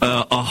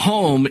a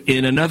home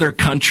in another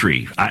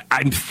country.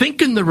 I'm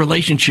thinking the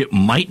relationship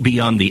might be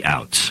on the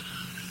outs.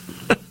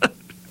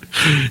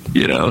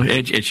 You know,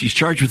 and she's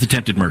charged with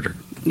attempted murder.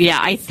 Yeah,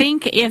 I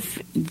think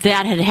if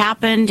that had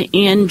happened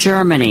in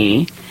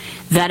Germany,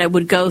 that it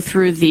would go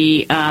through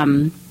the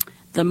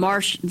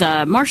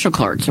martial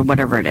courts or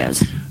whatever it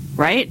is,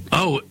 right?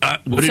 Oh,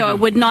 it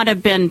would not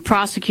have been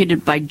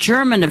prosecuted by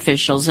German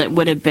officials. It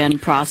would have been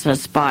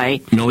processed by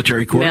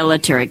military court.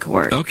 Military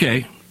court.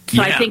 Okay.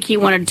 So I think he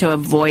wanted to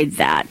avoid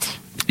that.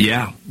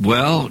 Yeah.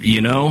 Well,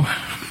 you know,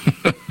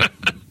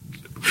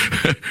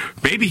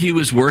 maybe he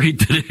was worried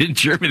that in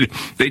Germany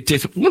they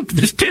taste. Well,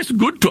 this tastes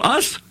good to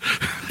us.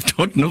 I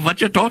don't know what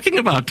you're talking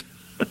about.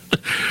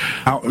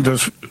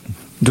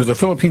 Do the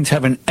Philippines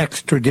have an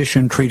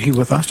extradition treaty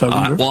with us?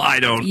 Well, I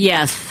don't.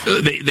 Yes.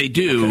 They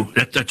do.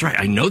 That's right.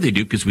 I know they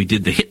do because we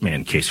did the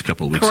Hitman case a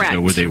couple of weeks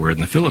ago where they were in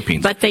the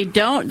Philippines. But they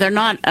don't. They're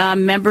not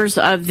members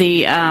of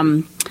the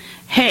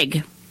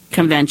Hague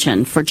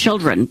Convention for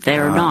Children.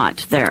 They're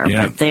not there.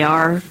 Yeah. But they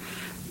are.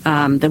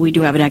 That we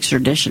do have an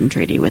extradition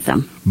treaty with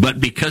them.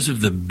 But because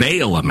of the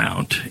bail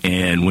amount,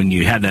 and when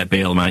you have that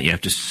bail amount, you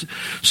have to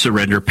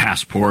surrender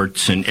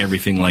passports and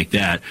everything like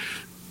that.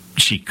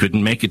 She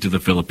couldn't make it to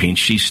the Philippines.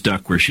 She's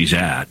stuck where she's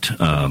at,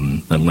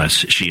 unless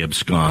she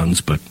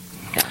absconds. But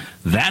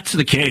that's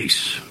the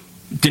case.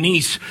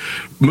 Denise,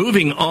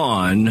 moving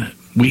on,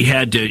 we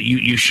had to.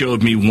 You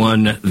showed me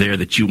one there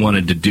that you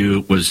wanted to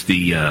do. Was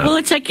the well,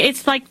 it's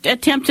like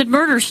attempted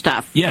murder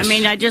stuff. Yes. I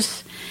mean,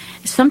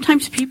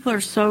 sometimes people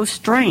are so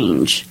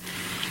strange.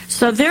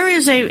 So there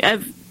is a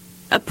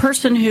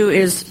person who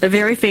is a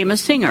very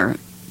famous singer.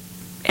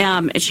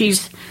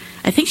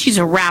 I think she's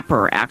a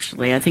rapper,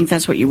 actually. I think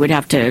that's what you would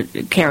have to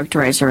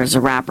characterize her as,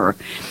 a rapper.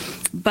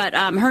 But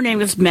her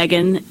name is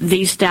Megan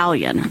Thee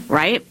Stallion,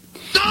 right?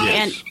 Yes.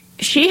 And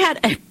she had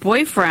a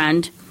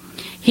boyfriend.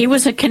 He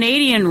was a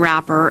Canadian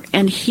rapper,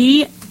 and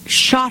he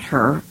shot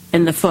her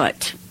in the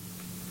foot.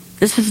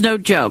 This is no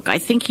joke. I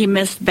think he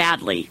missed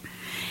badly.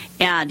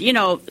 And, you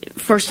know,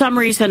 for some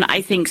reason,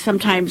 I think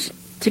sometimes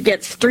to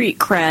get street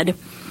cred,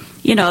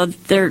 you know,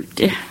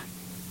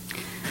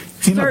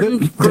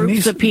 certain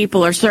groups of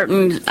people or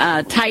certain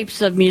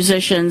types of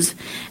musicians,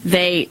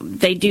 they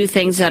do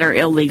things that are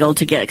illegal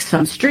to get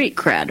some street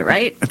cred,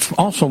 right? It's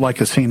also like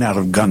a scene out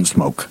of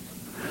Gunsmoke,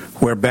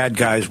 where bad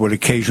guys would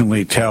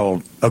occasionally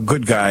tell a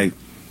good guy,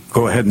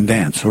 go ahead and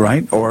dance,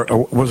 right? Or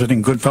was it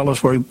in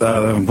Goodfellas where,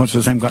 what's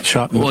his name, got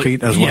shot in the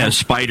feet as well? Yeah,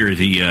 Spider,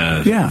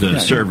 the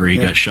server, he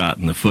got shot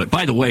in the foot.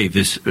 By the way,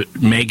 this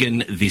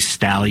Megan Thee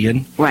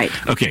Stallion. Right.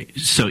 Okay,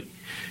 so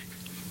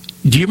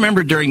do you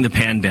remember during the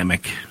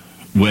pandemic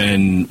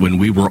when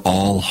we were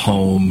all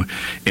home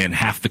and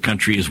half the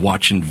country is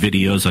watching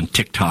videos on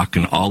TikTok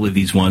and all of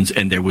these ones,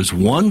 and there was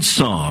one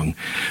song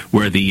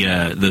where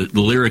the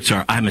lyrics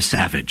are, "I'm a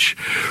savage,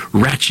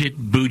 ratchet,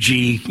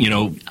 bougie, you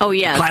know,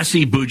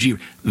 classy, bougie."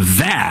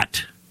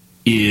 That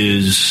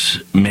is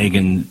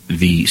Megan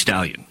Thee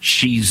Stallion.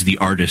 She's the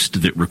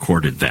artist that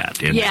recorded that.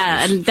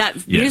 And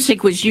that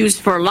music was used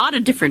for a lot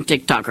of different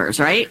TikTokers,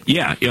 right?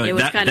 Yeah. It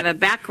was kind of a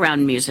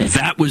background music.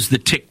 That was the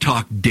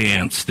TikTok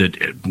dance that,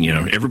 you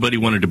know, everybody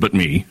wanted to, but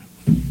me.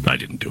 I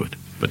didn't do it.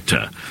 But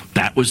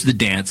that was the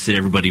dance that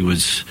everybody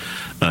was,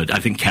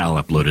 I think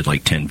Cal uploaded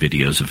like 10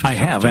 videos of it. I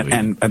have,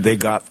 and they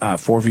got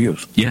 4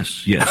 views.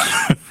 Yes.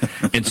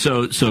 And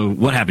so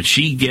what happened?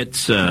 She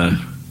gets...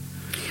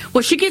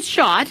 Well, she gets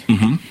shot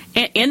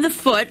in the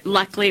foot.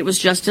 Luckily, it was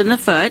just in the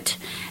foot.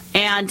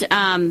 And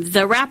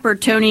the rapper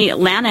Tony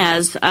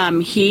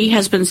Lanez, he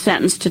has been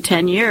sentenced to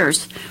 10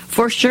 years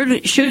for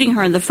shooting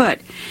her in the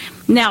foot.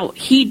 Now,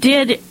 he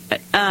did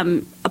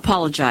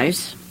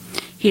apologize.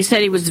 He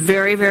said he was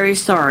very, very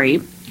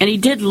sorry. And he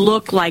did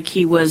look like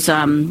he was,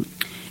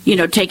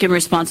 taking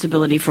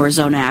responsibility for his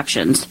own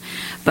actions.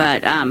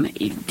 But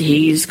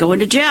he's going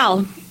to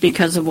jail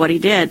because of what he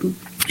did.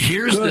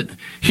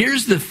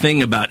 Here's the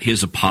thing about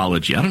his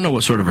apology. I don't know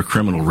what sort of a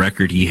criminal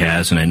record he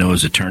has, and I know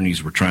his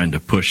attorneys were trying to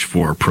push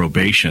for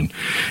probation.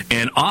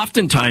 And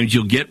oftentimes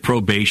you'll get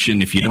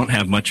probation if you don't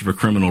have much of a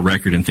criminal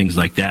record and things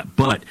like that.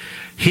 But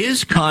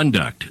his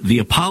conduct, the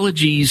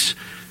apologies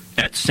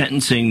at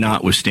sentencing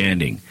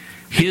notwithstanding,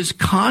 his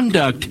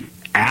conduct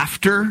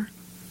after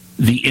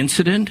the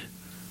incident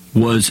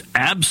was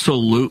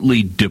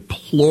absolutely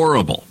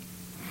deplorable.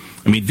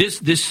 I mean,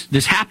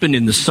 this happened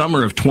in the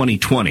summer of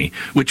 2020,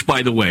 which,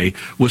 by the way,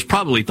 was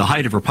probably at the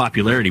height of her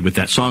popularity with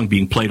that song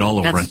being played all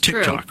over on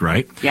TikTok, true.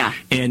 Right? Yeah.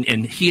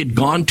 And he had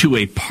gone to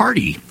a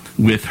party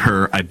with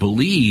her, I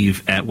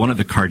believe, at one of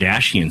the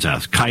Kardashians'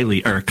 house,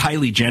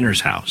 Kylie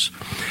Jenner's house.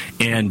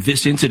 And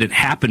this incident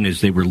happened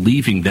as they were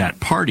leaving that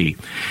party.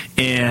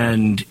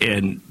 And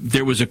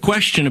there was a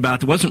question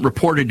about, it wasn't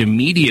reported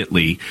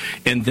immediately,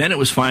 and then it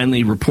was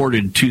finally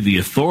reported to the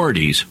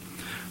authorities.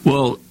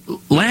 Well,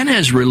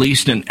 Lanez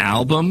released an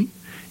album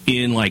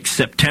in like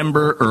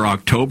September or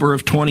October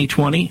of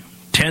 2020,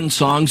 10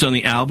 songs on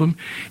the album,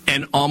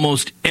 and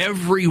almost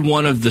every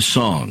one of the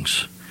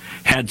songs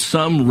had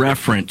some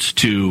reference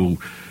to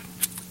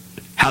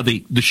how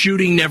the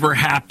shooting never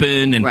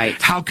happened, and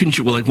how can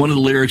she, well, like one of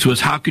the lyrics was,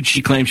 how could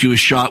she claim she was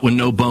shot when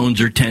no bones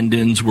or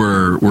tendons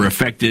were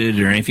affected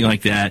or anything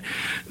like that.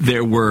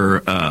 There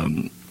were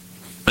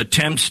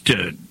attempts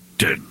to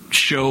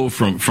show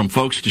from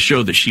folks to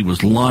show that she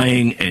was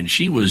lying, and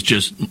she was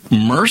just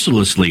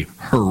mercilessly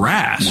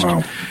harassed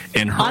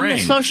and harangued. On the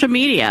social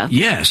media.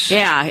 Yes.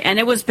 Yeah, and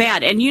it was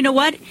bad. And you know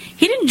what?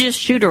 He didn't just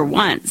shoot her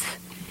once.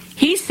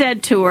 He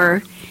said to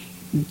her,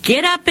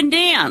 get up and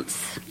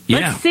dance.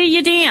 Let's see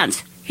you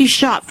dance. He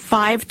shot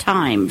 5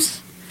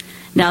 times.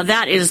 Now,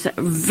 that is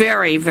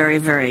very, very,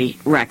 very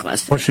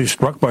reckless. Was she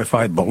struck by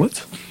 5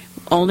 bullets?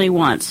 Only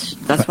once.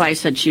 That's why I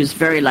said she was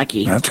very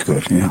lucky. That's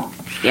good, yeah.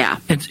 Yeah.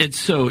 It's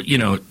so,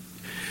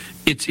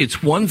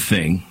 it's one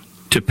thing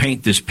to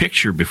paint this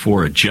picture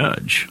before a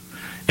judge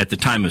at the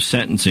time of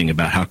sentencing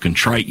about how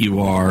contrite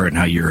you are and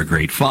how you're a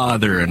great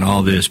father and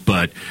all this,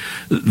 but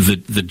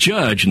the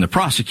judge and the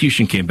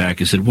prosecution came back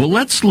and said, well,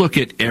 let's look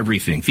at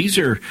everything.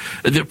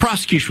 The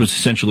prosecution was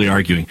essentially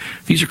arguing,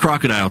 these are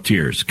crocodile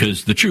tears,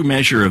 because the true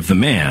measure of the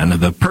man,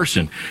 the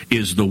person,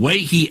 is the way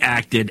he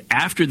acted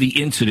after the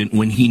incident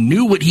when he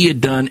knew what he had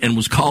done and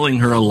was calling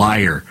her a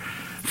liar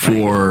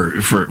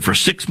for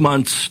 6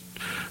 months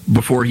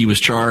before he was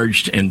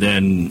charged, and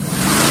then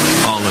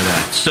all of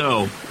that.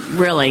 So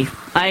really,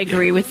 I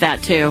agree with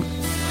that too.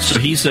 So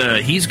he's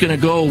going to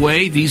go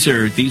away. These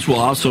will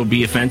also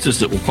be offenses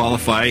that will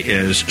qualify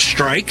as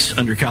strikes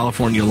under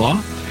California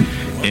law,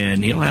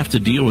 and he'll have to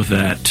deal with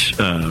that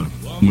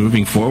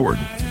moving forward.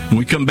 When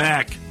we come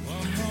back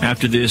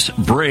after this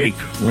break,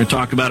 we're going to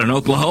talk about an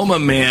Oklahoma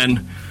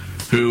man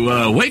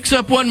who wakes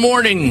up one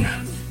morning,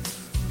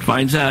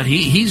 finds out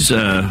he's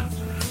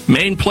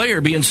main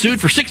player being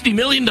sued for $60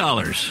 million.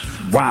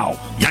 Wow.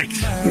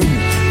 Yikes.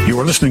 You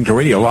are listening to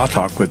Radio Law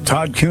Talk with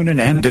Todd Cunin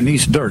and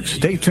Denise Dirks.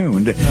 Stay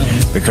tuned,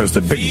 because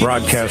the big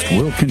broadcast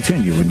will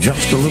continue in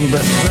just a little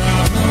bit.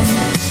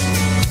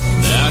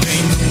 That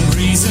ain't no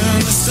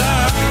reason to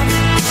stop.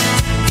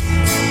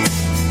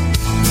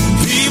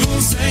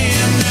 People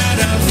saying that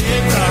I've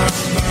hit rock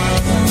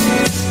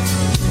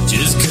bottom.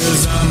 Just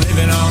because I'm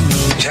living on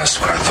the...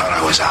 Just when I thought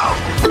I was out,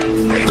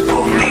 they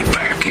pulled me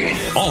back in.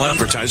 All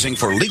advertising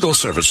for legal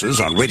services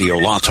on Radio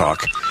Law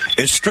Talk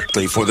is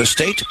strictly for the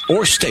state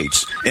or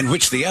states in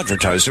which the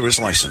advertiser is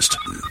licensed.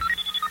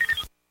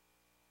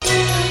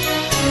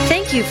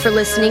 Thank you for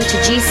listening to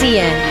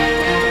GCN.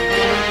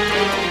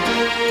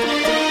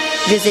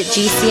 Visit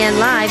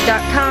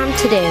GCNlive.com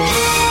today.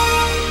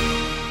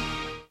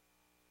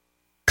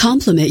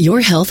 Complement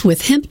your health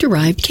with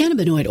hemp-derived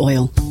cannabinoid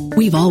oil.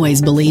 We've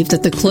always believed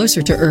that the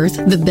closer to Earth,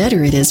 the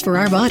better it is for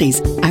our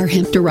bodies. Our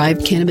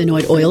hemp-derived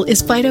cannabinoid oil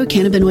is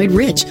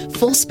phytocannabinoid-rich,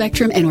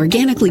 full-spectrum, and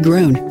organically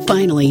grown.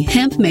 Finally,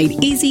 hemp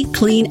made easy,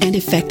 clean, and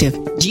effective.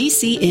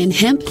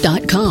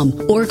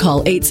 GCNhemp.com or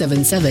call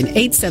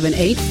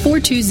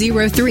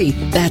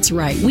 877-878-4203. That's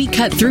right, we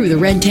cut through the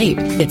red tape.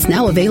 It's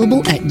now available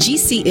at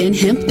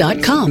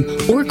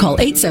GCNhemp.com or call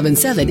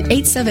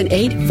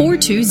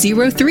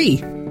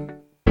 877-878-4203.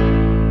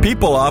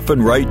 People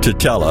often write to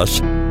tell us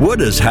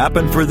what has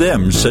happened for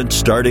them since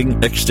starting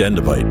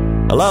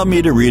Extendivite. Allow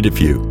me to read a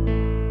few.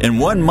 In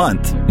 1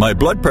 month, my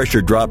blood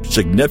pressure dropped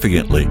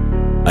significantly.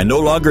 I no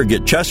longer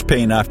get chest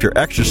pain after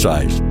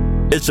exercise.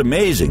 It's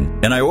amazing,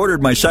 and I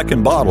ordered my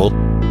second bottle.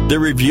 The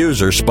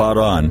reviews are spot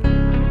on.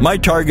 My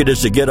target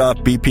is to get off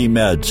BP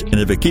meds, and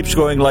if it keeps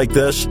going like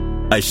this,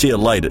 I see a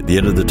light at the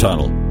end of the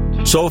tunnel.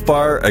 So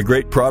far, a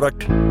great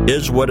product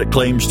is what it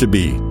claims to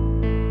be.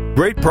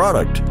 Great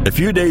product. A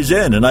few days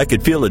in and I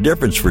could feel a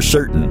difference for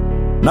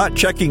certain. Not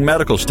checking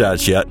medical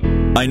stats yet.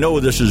 I know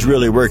this is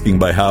really working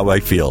by how I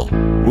feel.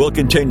 We'll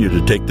continue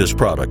to take this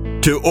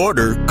product. To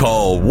order,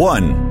 call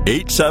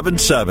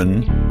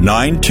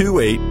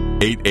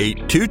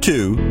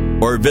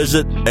 1-877-928-8822 or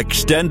visit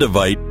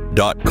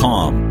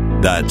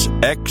extendovite.com. That's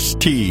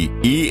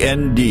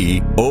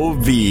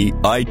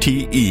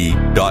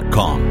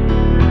XTENDOVITE.com.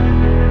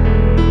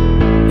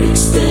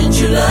 Extend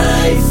your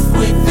life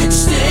with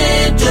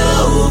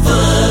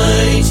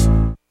Extendovite.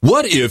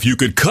 What if you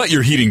could cut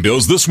your heating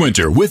bills this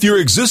winter with your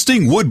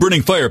existing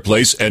wood-burning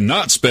fireplace and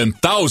not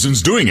spend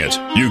thousands doing it?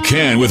 You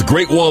can with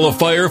Great Wall of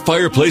Fire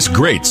fireplace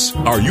grates.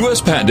 Our U.S.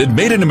 patented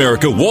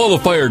made-in-America Wall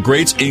of Fire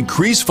grates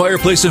increase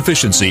fireplace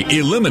efficiency,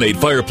 eliminate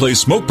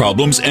fireplace smoke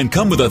problems, and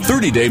come with a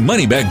 30-day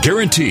money-back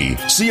guarantee.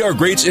 See our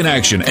grates in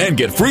action and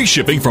get free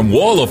shipping from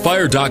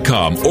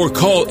walloffire.com or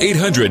call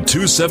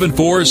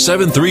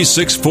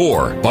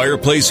 800-274-7364.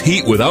 Fireplace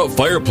heat without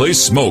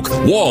fireplace smoke.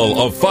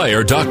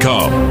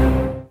 walloffire.com.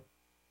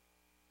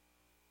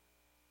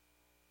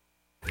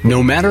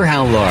 No matter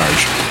how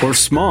large or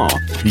small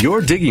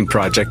your digging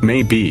project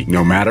may be,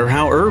 no matter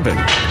how urban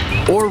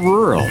or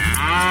rural,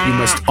 you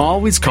must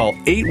always call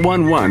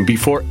 811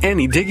 before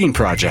any digging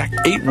project.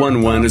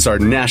 811 is our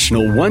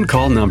national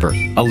one-call number,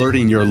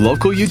 alerting your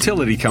local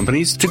utility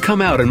companies to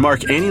come out and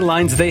mark any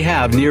lines they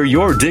have near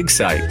your dig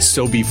site.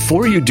 So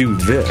before you do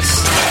this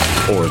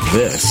or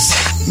this,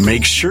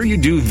 make sure you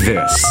do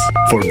this.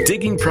 For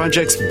digging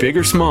projects big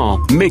or small,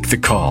 make the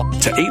call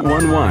to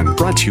 811,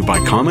 brought to you by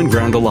Common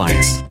Ground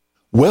Alliance.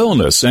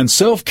 Wellness and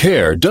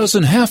self-care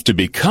doesn't have to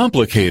be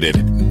complicated.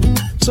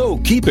 So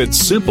keep it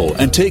simple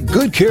and take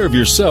good care of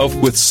yourself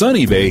with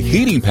Sunny Bay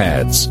heating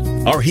pads.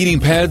 Our heating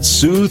pads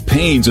soothe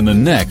pains in the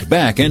neck,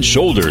 back, and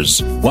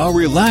shoulders while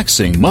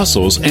relaxing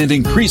muscles and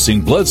increasing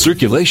blood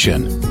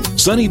circulation.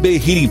 Sunny Bay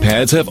heating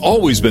pads have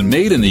always been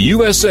made in the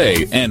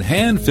USA and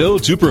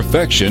hand-filled to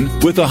perfection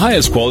with the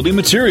highest quality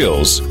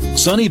materials.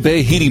 Sunny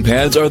Bay heating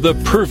pads are the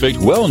perfect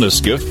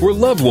wellness gift for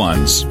loved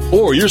ones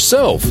or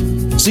yourself.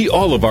 See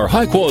all of our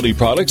high-quality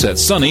products at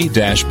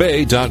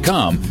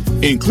sunny-bay.com,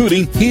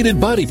 including heated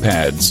body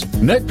pads,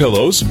 neck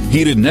pillows,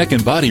 heated neck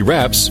and body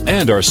wraps,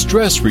 and our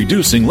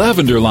stress-reducing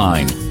lavender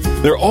line.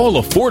 They're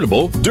all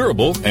affordable,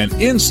 durable, and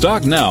in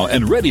stock now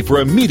and ready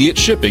for immediate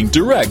shipping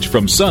direct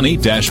from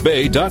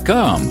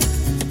sunny-bay.com.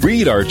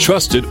 Read our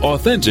trusted,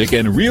 authentic,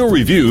 and real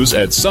reviews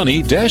at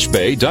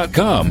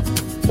sunny-bay.com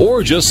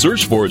or just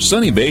search for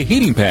Sunny Bay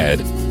Heating Pad.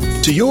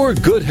 To your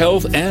good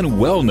health and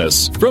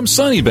wellness from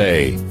Sunny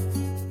Bay.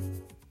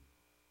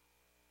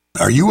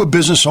 Are you a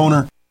business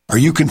owner? Are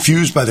you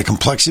confused by the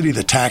complexity of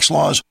the tax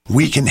laws?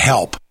 We can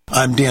help.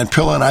 I'm Dan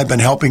Pilla, and I've been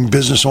helping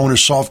business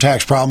owners solve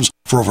tax problems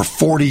for over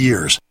 40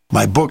 years.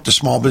 My book, The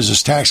Small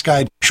Business Tax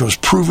Guide, shows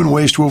proven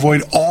ways to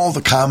avoid all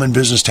the common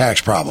business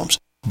tax problems.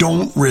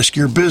 Don't risk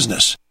your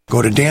business.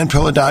 Go to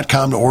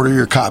danpilla.com to order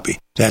your copy.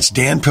 That's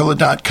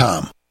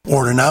danpilla.com.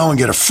 Order now and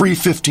get a free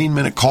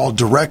 15-minute call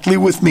directly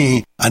with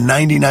me, a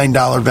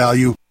 $99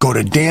 value. Go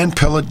to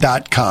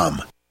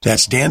danpilla.com.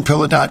 That's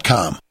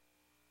danpilla.com.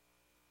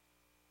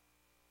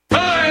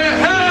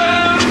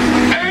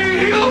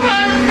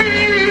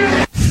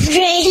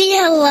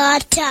 Radio Law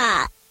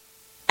Talk.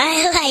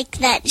 I like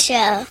that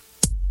show.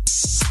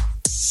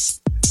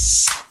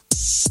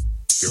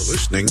 You're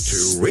listening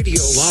to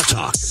Radio Law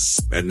Talk.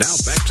 And now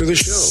back to the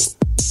show.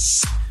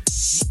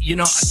 You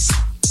know,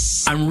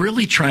 I'm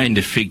really trying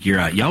to figure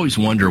out, you always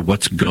wonder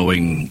what's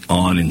going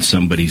on in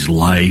somebody's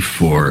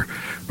life or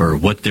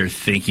what they're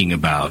thinking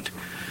about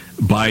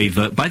by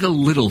the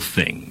little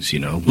things,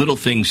 little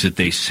things that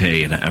they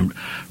say. And I'm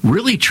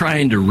really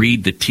trying to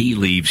read the tea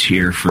leaves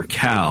here for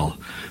Cal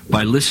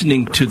by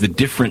listening to the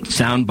different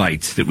sound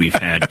bites that we've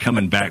had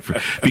coming back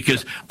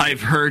because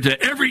I've heard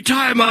every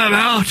time I'm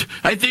out,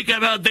 I think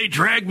I'm out, they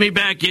drag me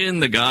back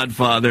in. The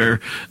Godfather,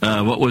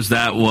 what was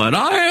that one?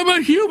 I am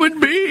a human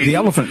being. The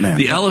Elephant Man.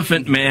 The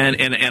Elephant Man,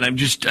 and I'm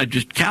just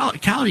Cal,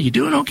 are you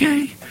doing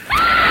okay?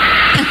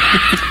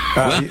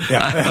 Well,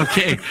 yeah.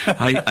 Okay.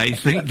 I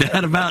think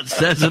that about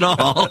says it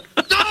all.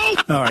 No!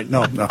 All right,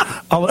 no.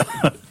 All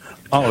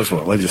is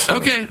well.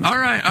 Okay, all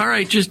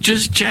right.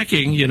 Just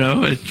checking,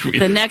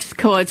 The next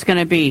quote's going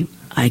to be,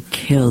 I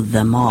killed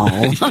them all.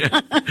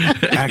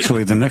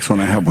 Actually, the next one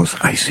I have was,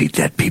 I see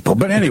dead people.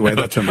 But anyway,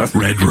 that's enough.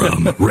 Red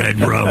rum.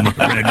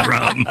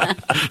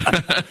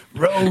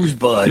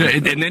 Rosebud.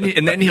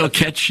 And then he'll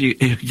catch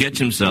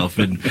himself,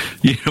 and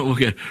we'll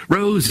get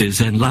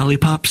roses and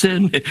lollipops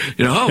in.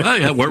 Oh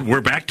yeah, we're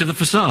back to the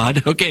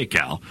facade. Okay,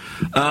 Cal.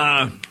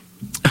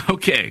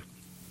 Okay.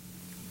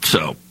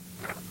 So,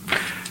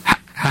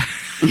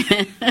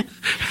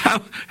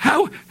 how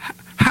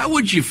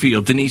would you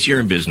feel, Denise? You're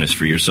in business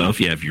for yourself.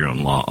 You have your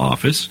own law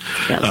office.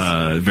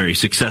 Yes. Very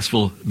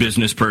successful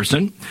business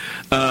person.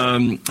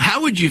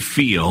 How would you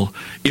feel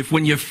if,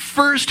 when you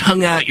first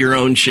hung out your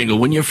own shingle,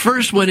 when you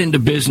first went into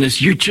business,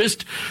 you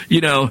just,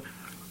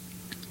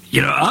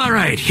 all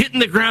right, hitting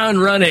the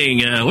ground running,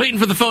 waiting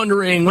for the phone to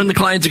ring, when the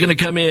clients are going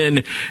to come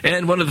in.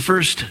 And one of the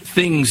first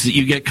things that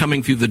you get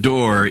coming through the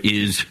door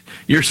is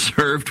you're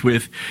served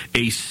with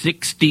a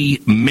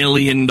 $60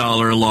 million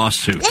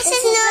lawsuit. This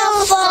is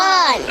no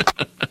fun.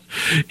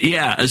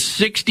 Yeah, a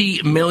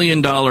 $60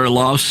 million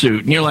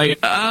lawsuit. And you're like,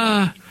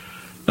 I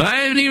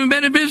haven't even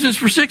been in business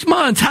for 6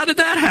 months. How did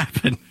that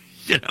happen?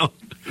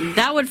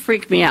 That would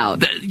freak me out.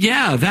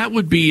 That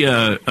would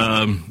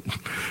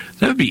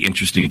be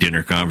interesting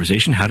dinner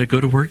conversation. How to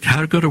go to work?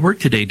 How to go to work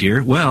today,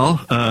 dear?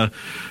 Well,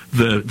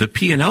 the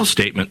P&L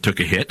statement took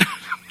a hit.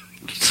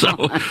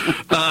 So,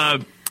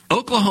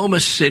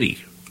 Oklahoma City,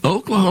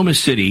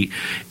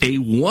 a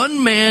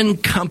one-man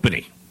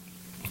company.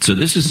 So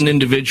this is an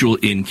individual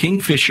in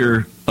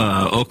Kingfisher,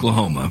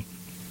 Oklahoma,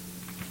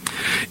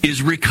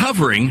 is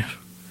recovering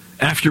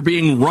after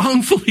being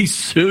wrongfully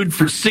sued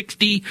for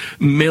 $60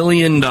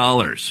 million.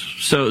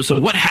 So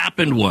what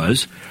happened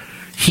was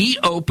he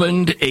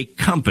opened a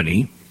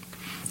company,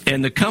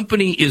 and the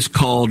company is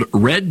called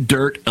Red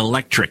Dirt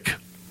Electric.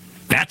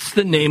 That's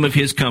the name of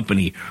his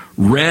company,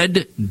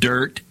 Red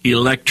Dirt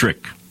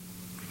Electric.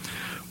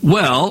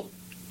 Well,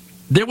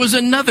 there was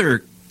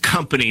another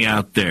company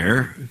out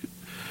there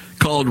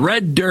called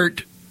Red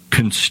Dirt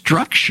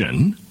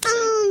Construction.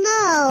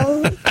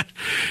 Oh, no.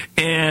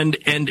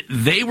 And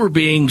they were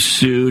being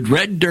sued.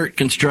 Red Dirt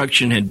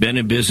Construction had been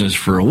in business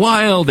for a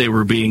while. They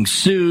were being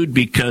sued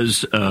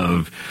because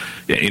of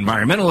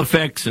environmental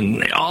effects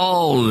and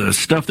all the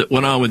stuff that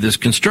went on with this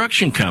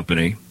construction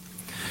company.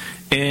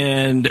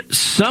 And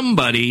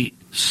somebody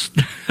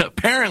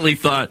apparently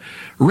thought,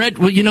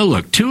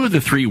 look, two of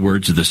the three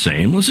words are the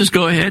same. Let's just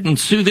go ahead and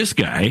sue this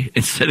guy.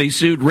 And so they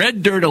sued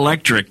Red Dirt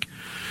Electric.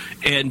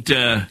 And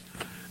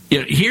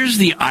here's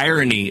the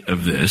irony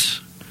of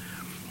this.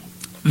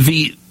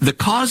 The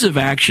cause of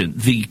action,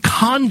 the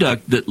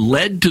conduct that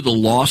led to the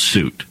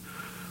lawsuit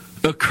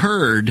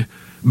occurred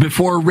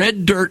before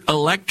Red Dirt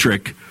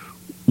Electric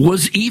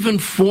was even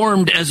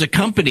formed as a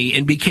company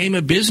and became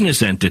a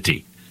business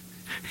entity.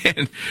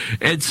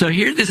 And so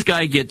here this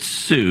guy gets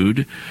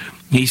sued.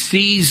 He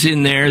sees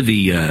in there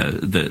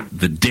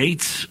the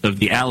dates of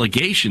the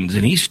allegations,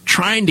 and he's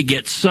trying to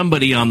get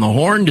somebody on the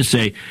horn to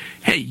say,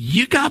 hey,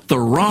 you got the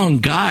wrong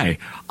guy.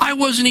 I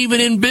wasn't even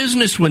in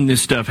business when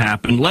this stuff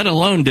happened, let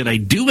alone did I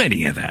do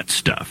any of that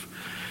stuff.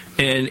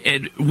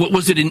 And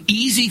was it an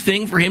easy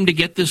thing for him to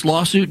get this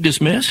lawsuit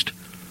dismissed?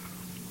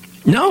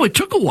 No, it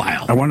took a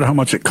while. I wonder how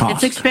much it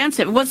cost. It's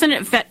expensive. Was it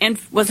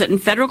in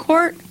federal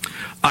court?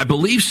 I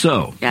believe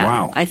so. Yeah,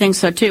 wow. I think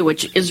so, too,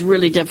 which is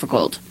really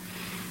difficult.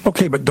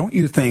 Okay, but don't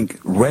you think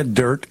Red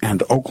Dirt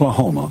and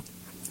Oklahoma,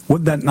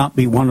 would that not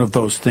be one of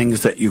those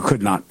things that you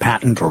could not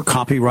patent or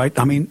copyright?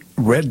 I mean,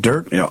 Red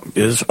Dirt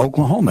is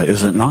Oklahoma,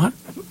 is it not?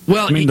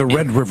 Well, I mean, the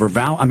Red River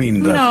Valley.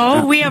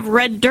 No, we have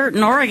red dirt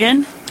in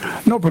Oregon.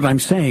 No, but I'm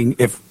saying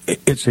if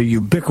it's a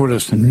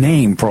ubiquitous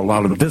name for a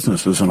lot of the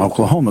businesses in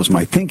Oklahoma is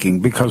my thinking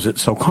because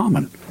it's so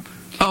common.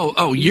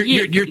 Oh,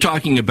 you're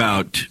talking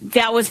about...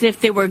 That was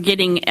if they were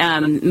getting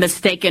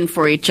mistaken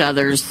for each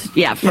other's,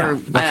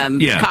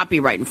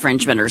 copyright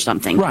infringement or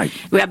something. Right.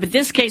 Yeah, but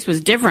this case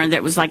was different.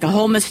 It was like a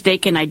whole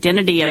mistaken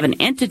identity of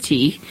an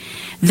entity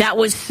that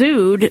was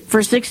sued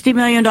for $60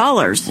 million.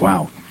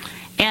 Wow.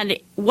 And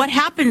what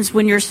happens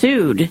when you're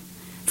sued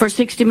for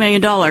 $60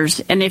 million,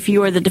 and if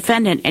you are the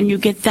defendant and you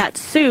get that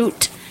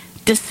suit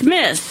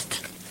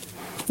dismissed?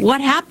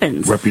 What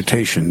happens?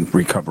 Reputation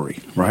recovery,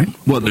 right?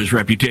 Well, there's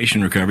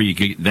reputation recovery. You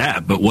get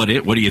that, but what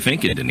are you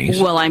thinking, Denise?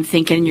 Well, I'm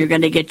thinking you're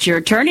going to get your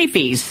attorney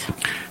fees.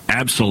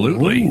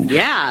 Absolutely. Ooh.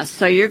 Yeah,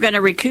 so you're going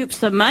to recoup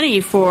some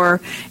money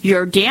for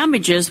your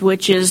damages,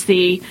 which is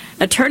the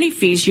attorney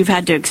fees you've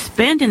had to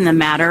expend in the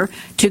matter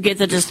to get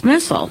the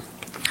dismissal.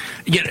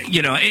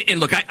 And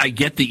look, I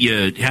get that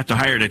you have to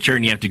hire an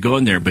attorney, you have to go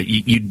in there, but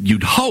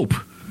you'd hope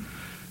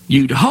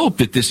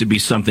that this would be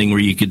something where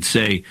you could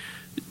say,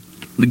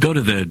 go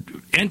to the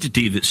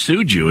entity that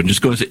sued you and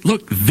just go and say,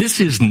 look, this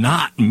is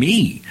not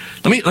me.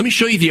 Let me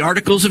show you the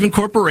articles of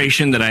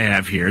incorporation that I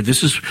have here.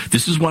 This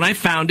is what I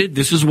founded.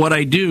 This is what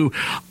I do.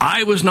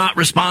 I was not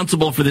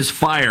responsible for this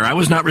fire. I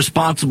was not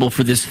responsible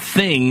for this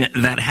thing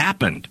that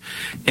happened.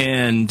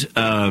 And,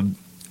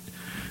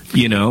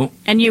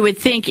 And you would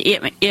think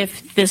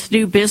if this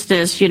new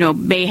business,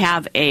 may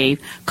have a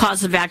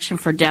cause of action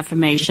for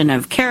defamation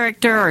of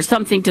character or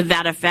something to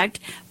that effect,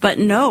 but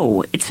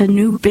no, it's a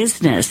new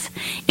business.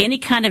 Any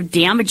kind of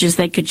damages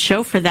they could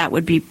show for that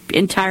would be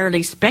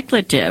entirely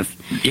speculative.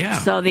 Yeah.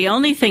 So the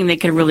only thing they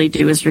could really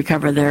do is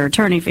recover their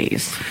attorney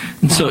fees.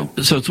 So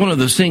it's one of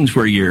those things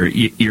where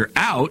you're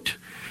out.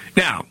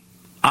 Now,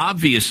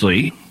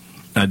 obviously,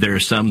 there are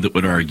some that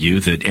would argue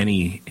that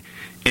any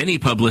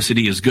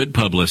publicity is good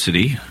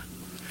publicity,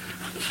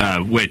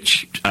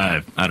 which,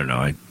 I don't know,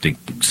 I think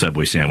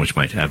Subway sandwich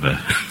might have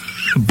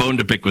bone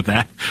to pick with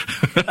that.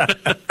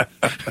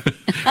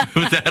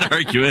 With that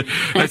argument.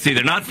 Let's see,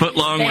 they're not foot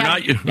long. I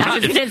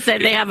was going to say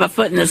they have a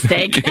foot in the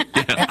steak.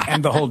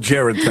 And the whole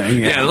Jared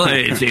thing. Yeah,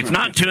 it's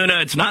not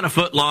tuna, it's not a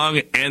foot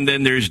long, and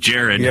then there's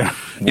Jared. Yeah.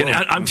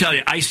 I'm telling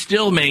you, I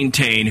still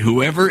maintain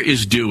whoever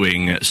is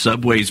doing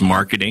Subway's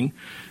marketing,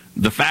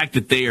 the fact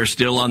that they are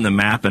still on the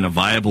map and a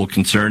viable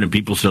concern and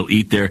people still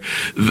eat there,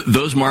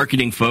 those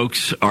marketing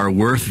folks are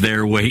worth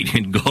their weight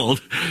in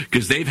gold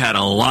because they've had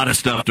a lot of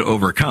stuff to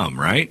overcome,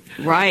 right?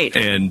 Right.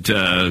 And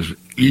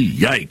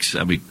yikes.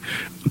 I mean,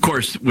 of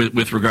course,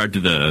 with regard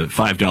to the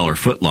 $5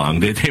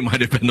 footlong, they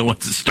might have been the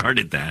ones that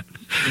started that.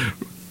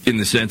 In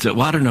the sense that,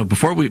 well, I don't know,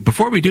 before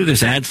we do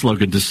this ad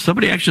slogan, does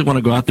somebody actually want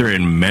to go out there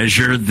and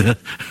measure the...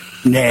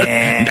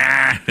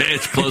 Nah,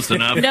 it's close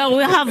enough. No,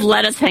 we'll have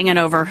lettuce hanging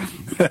over.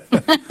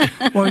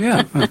 Well,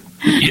 yeah.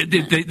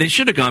 They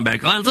should have gone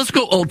back. Let's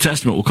go Old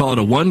Testament. We'll call it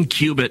a 1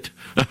 cubit,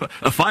 a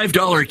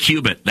 $5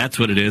 cubit. That's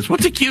what it is.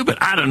 What's a cubit?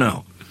 I don't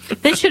know.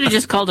 They should have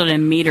just called it a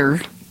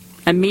meter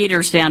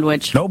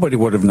sandwich. Nobody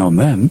would have known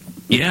then.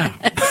 Yeah.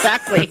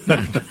 Exactly.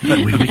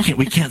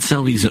 We can't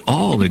sell these at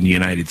all in the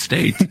United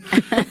States.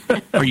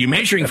 Are you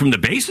measuring from the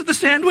base of the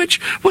sandwich?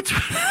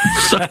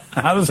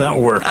 How does that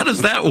work? How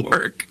does that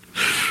work?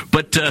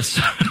 But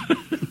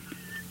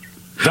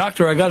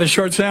Doctor, I got a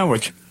short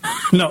sandwich.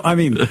 No, I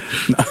mean,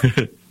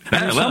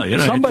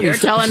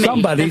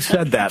 somebody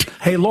said that.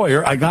 Hey,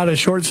 lawyer, I got a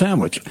short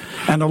sandwich.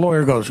 And the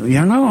lawyer goes,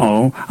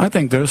 I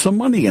think there's some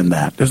money in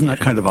that. Isn't that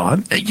kind of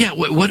odd? Yeah,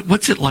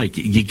 what's it like?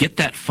 You get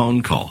that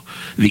phone call.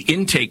 The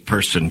intake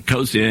person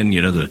goes in,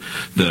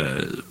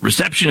 the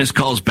receptionist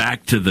calls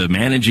back to the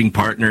managing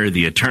partner.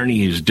 The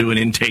attorney is doing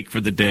intake for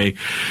the day.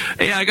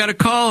 Hey, I got a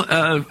call.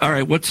 All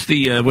right, what's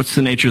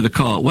the nature of the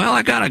call? Well,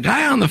 I got a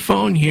guy on the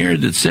phone here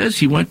that says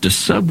he went to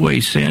Subway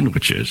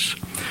sandwiches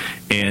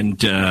and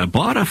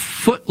bought a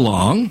foot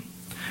long.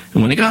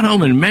 And when he got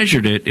home and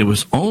measured it, it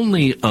was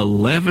only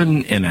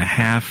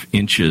 11.5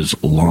 inches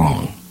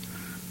long.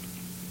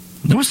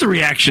 What's the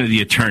reaction of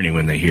the attorney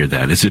when they hear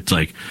that? Is it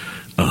like,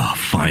 oh,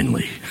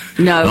 finally,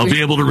 I'll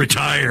be able to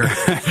retire?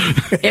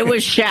 It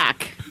was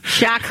Shaq.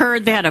 Shaq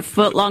heard they had a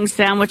foot-long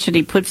sandwich, and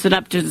he puts it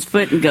up to his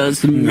foot and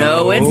goes,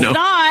 no, it's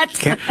not.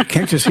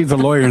 Can't you see the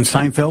lawyer in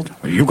Seinfeld?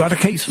 You got a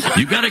case.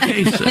 You got a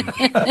case.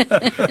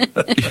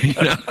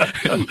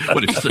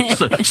 What is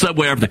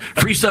Subway?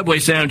 Free Subway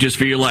sandwiches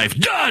for your life.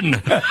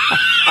 Done.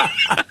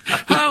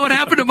 Oh, what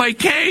happened to my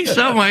case?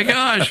 Oh, my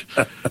gosh.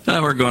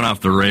 Oh, we're going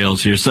off the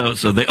rails here. So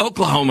the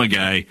Oklahoma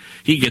guy,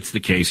 he gets the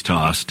case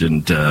tossed,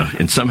 and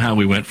somehow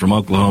we went from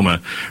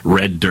Oklahoma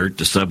red dirt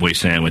to Subway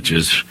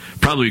sandwiches,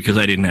 probably because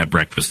I didn't have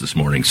breakfast this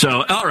morning.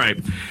 So, all right.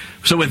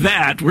 So with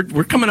that,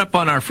 we're coming up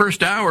on our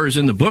first hours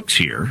in the books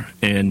here,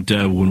 and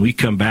when we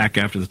come back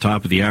after the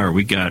top of the hour,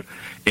 we got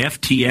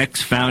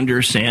FTX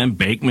founder Sam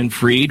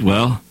Bankman-Fried.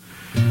 Well,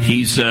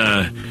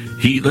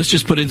 let's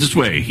just put it this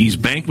way: he's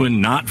Bankman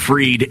not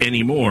freed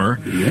anymore.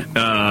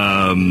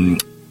 Yeah.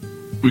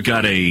 We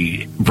got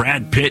a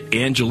Brad Pitt,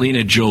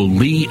 Angelina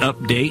Jolie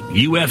update.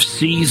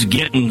 UFC's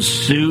getting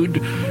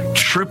sued.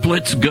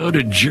 Triplets go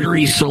to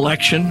jury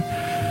selection.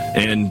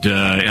 And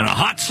a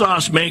hot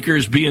sauce maker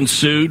is being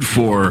sued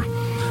for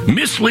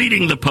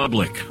misleading the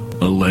public,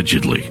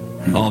 allegedly.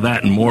 All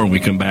that and more when we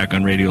come back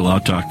on Radio Law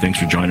Talk. Thanks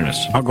for joining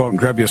us. I'll go out and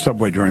grab you a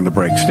Subway during the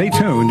break. Stay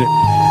tuned,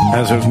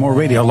 as there's more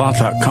Radio Law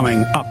Talk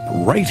coming up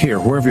right here,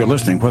 wherever you're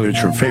listening, whether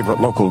it's your favorite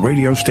local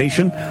radio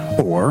station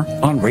or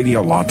on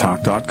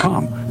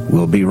RadioLawTalk.com.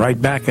 We'll be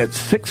right back at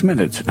 6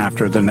 minutes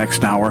after the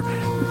next hour.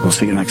 We'll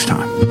see you next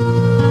time.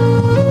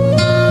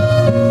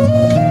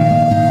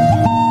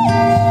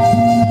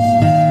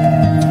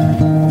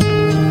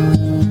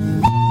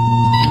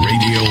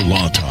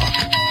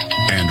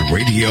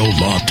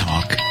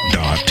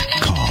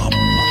 RadioLawTalk.com.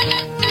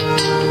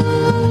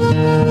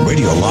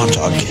 Radio Law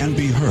Talk can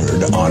be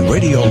heard on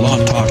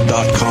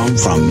RadioLawTalk.com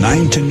from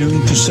 9 to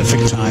noon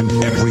Pacific Time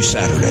every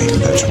Saturday.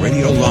 That's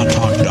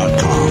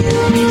RadioLawTalk.com.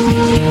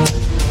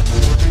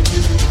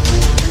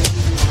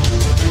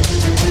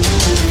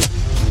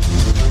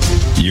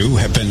 You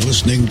have been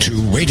listening to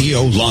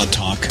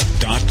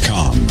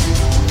RadioLawTalk.com,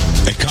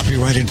 a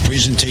copyrighted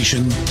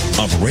presentation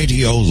of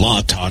Radio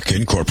Law Talk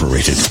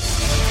Incorporated.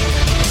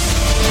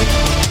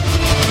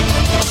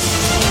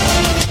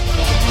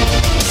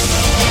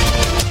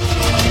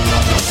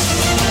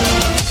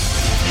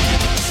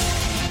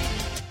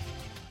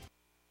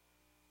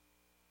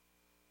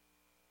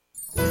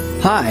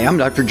 Hi, I'm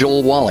Dr.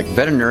 Joel Wallach,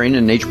 veterinarian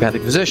and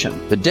naturopathic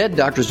physician. The Dead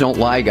Doctors Don't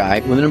Lie guy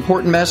with an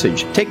important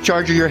message. Take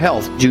charge of your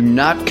health. Do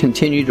not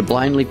continue to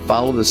blindly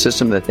follow the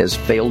system that has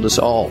failed us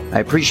all. I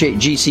appreciate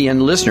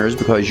GCN listeners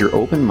because you're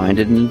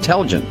open-minded and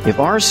intelligent. If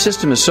our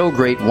system is so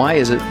great, why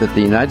is it that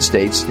the United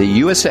States, the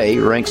USA,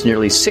 ranks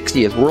nearly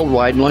 60th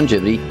worldwide in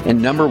longevity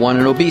and number 1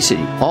 in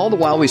obesity? All the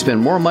while we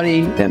spend more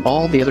money than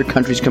all the other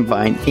countries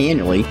combined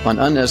annually on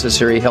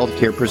unnecessary health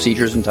care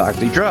procedures and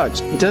toxic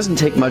drugs. It doesn't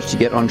take much to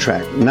get on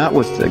track, not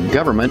with the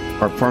government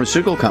or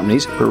pharmaceutical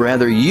companies, but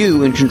rather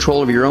you in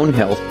control of your own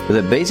health with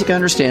a basic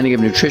understanding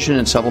of nutrition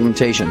and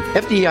supplementation.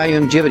 FDI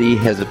Longevity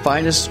has the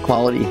finest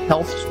quality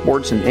health,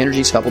 sports, and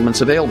energy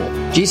supplements available.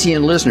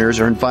 GCN listeners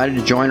are invited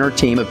to join our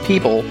team of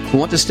people who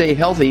want to stay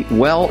healthy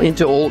well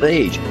into old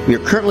age. We are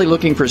currently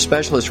looking for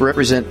specialists to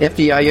represent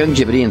FDI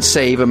Longevity and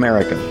save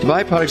America. To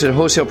buy products at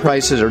wholesale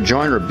prices or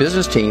join our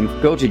business team,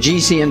 go to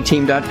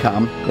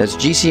GCNteam.com. That's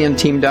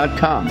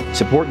GCNteam.com.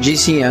 Support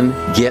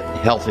GCN. Get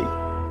healthy.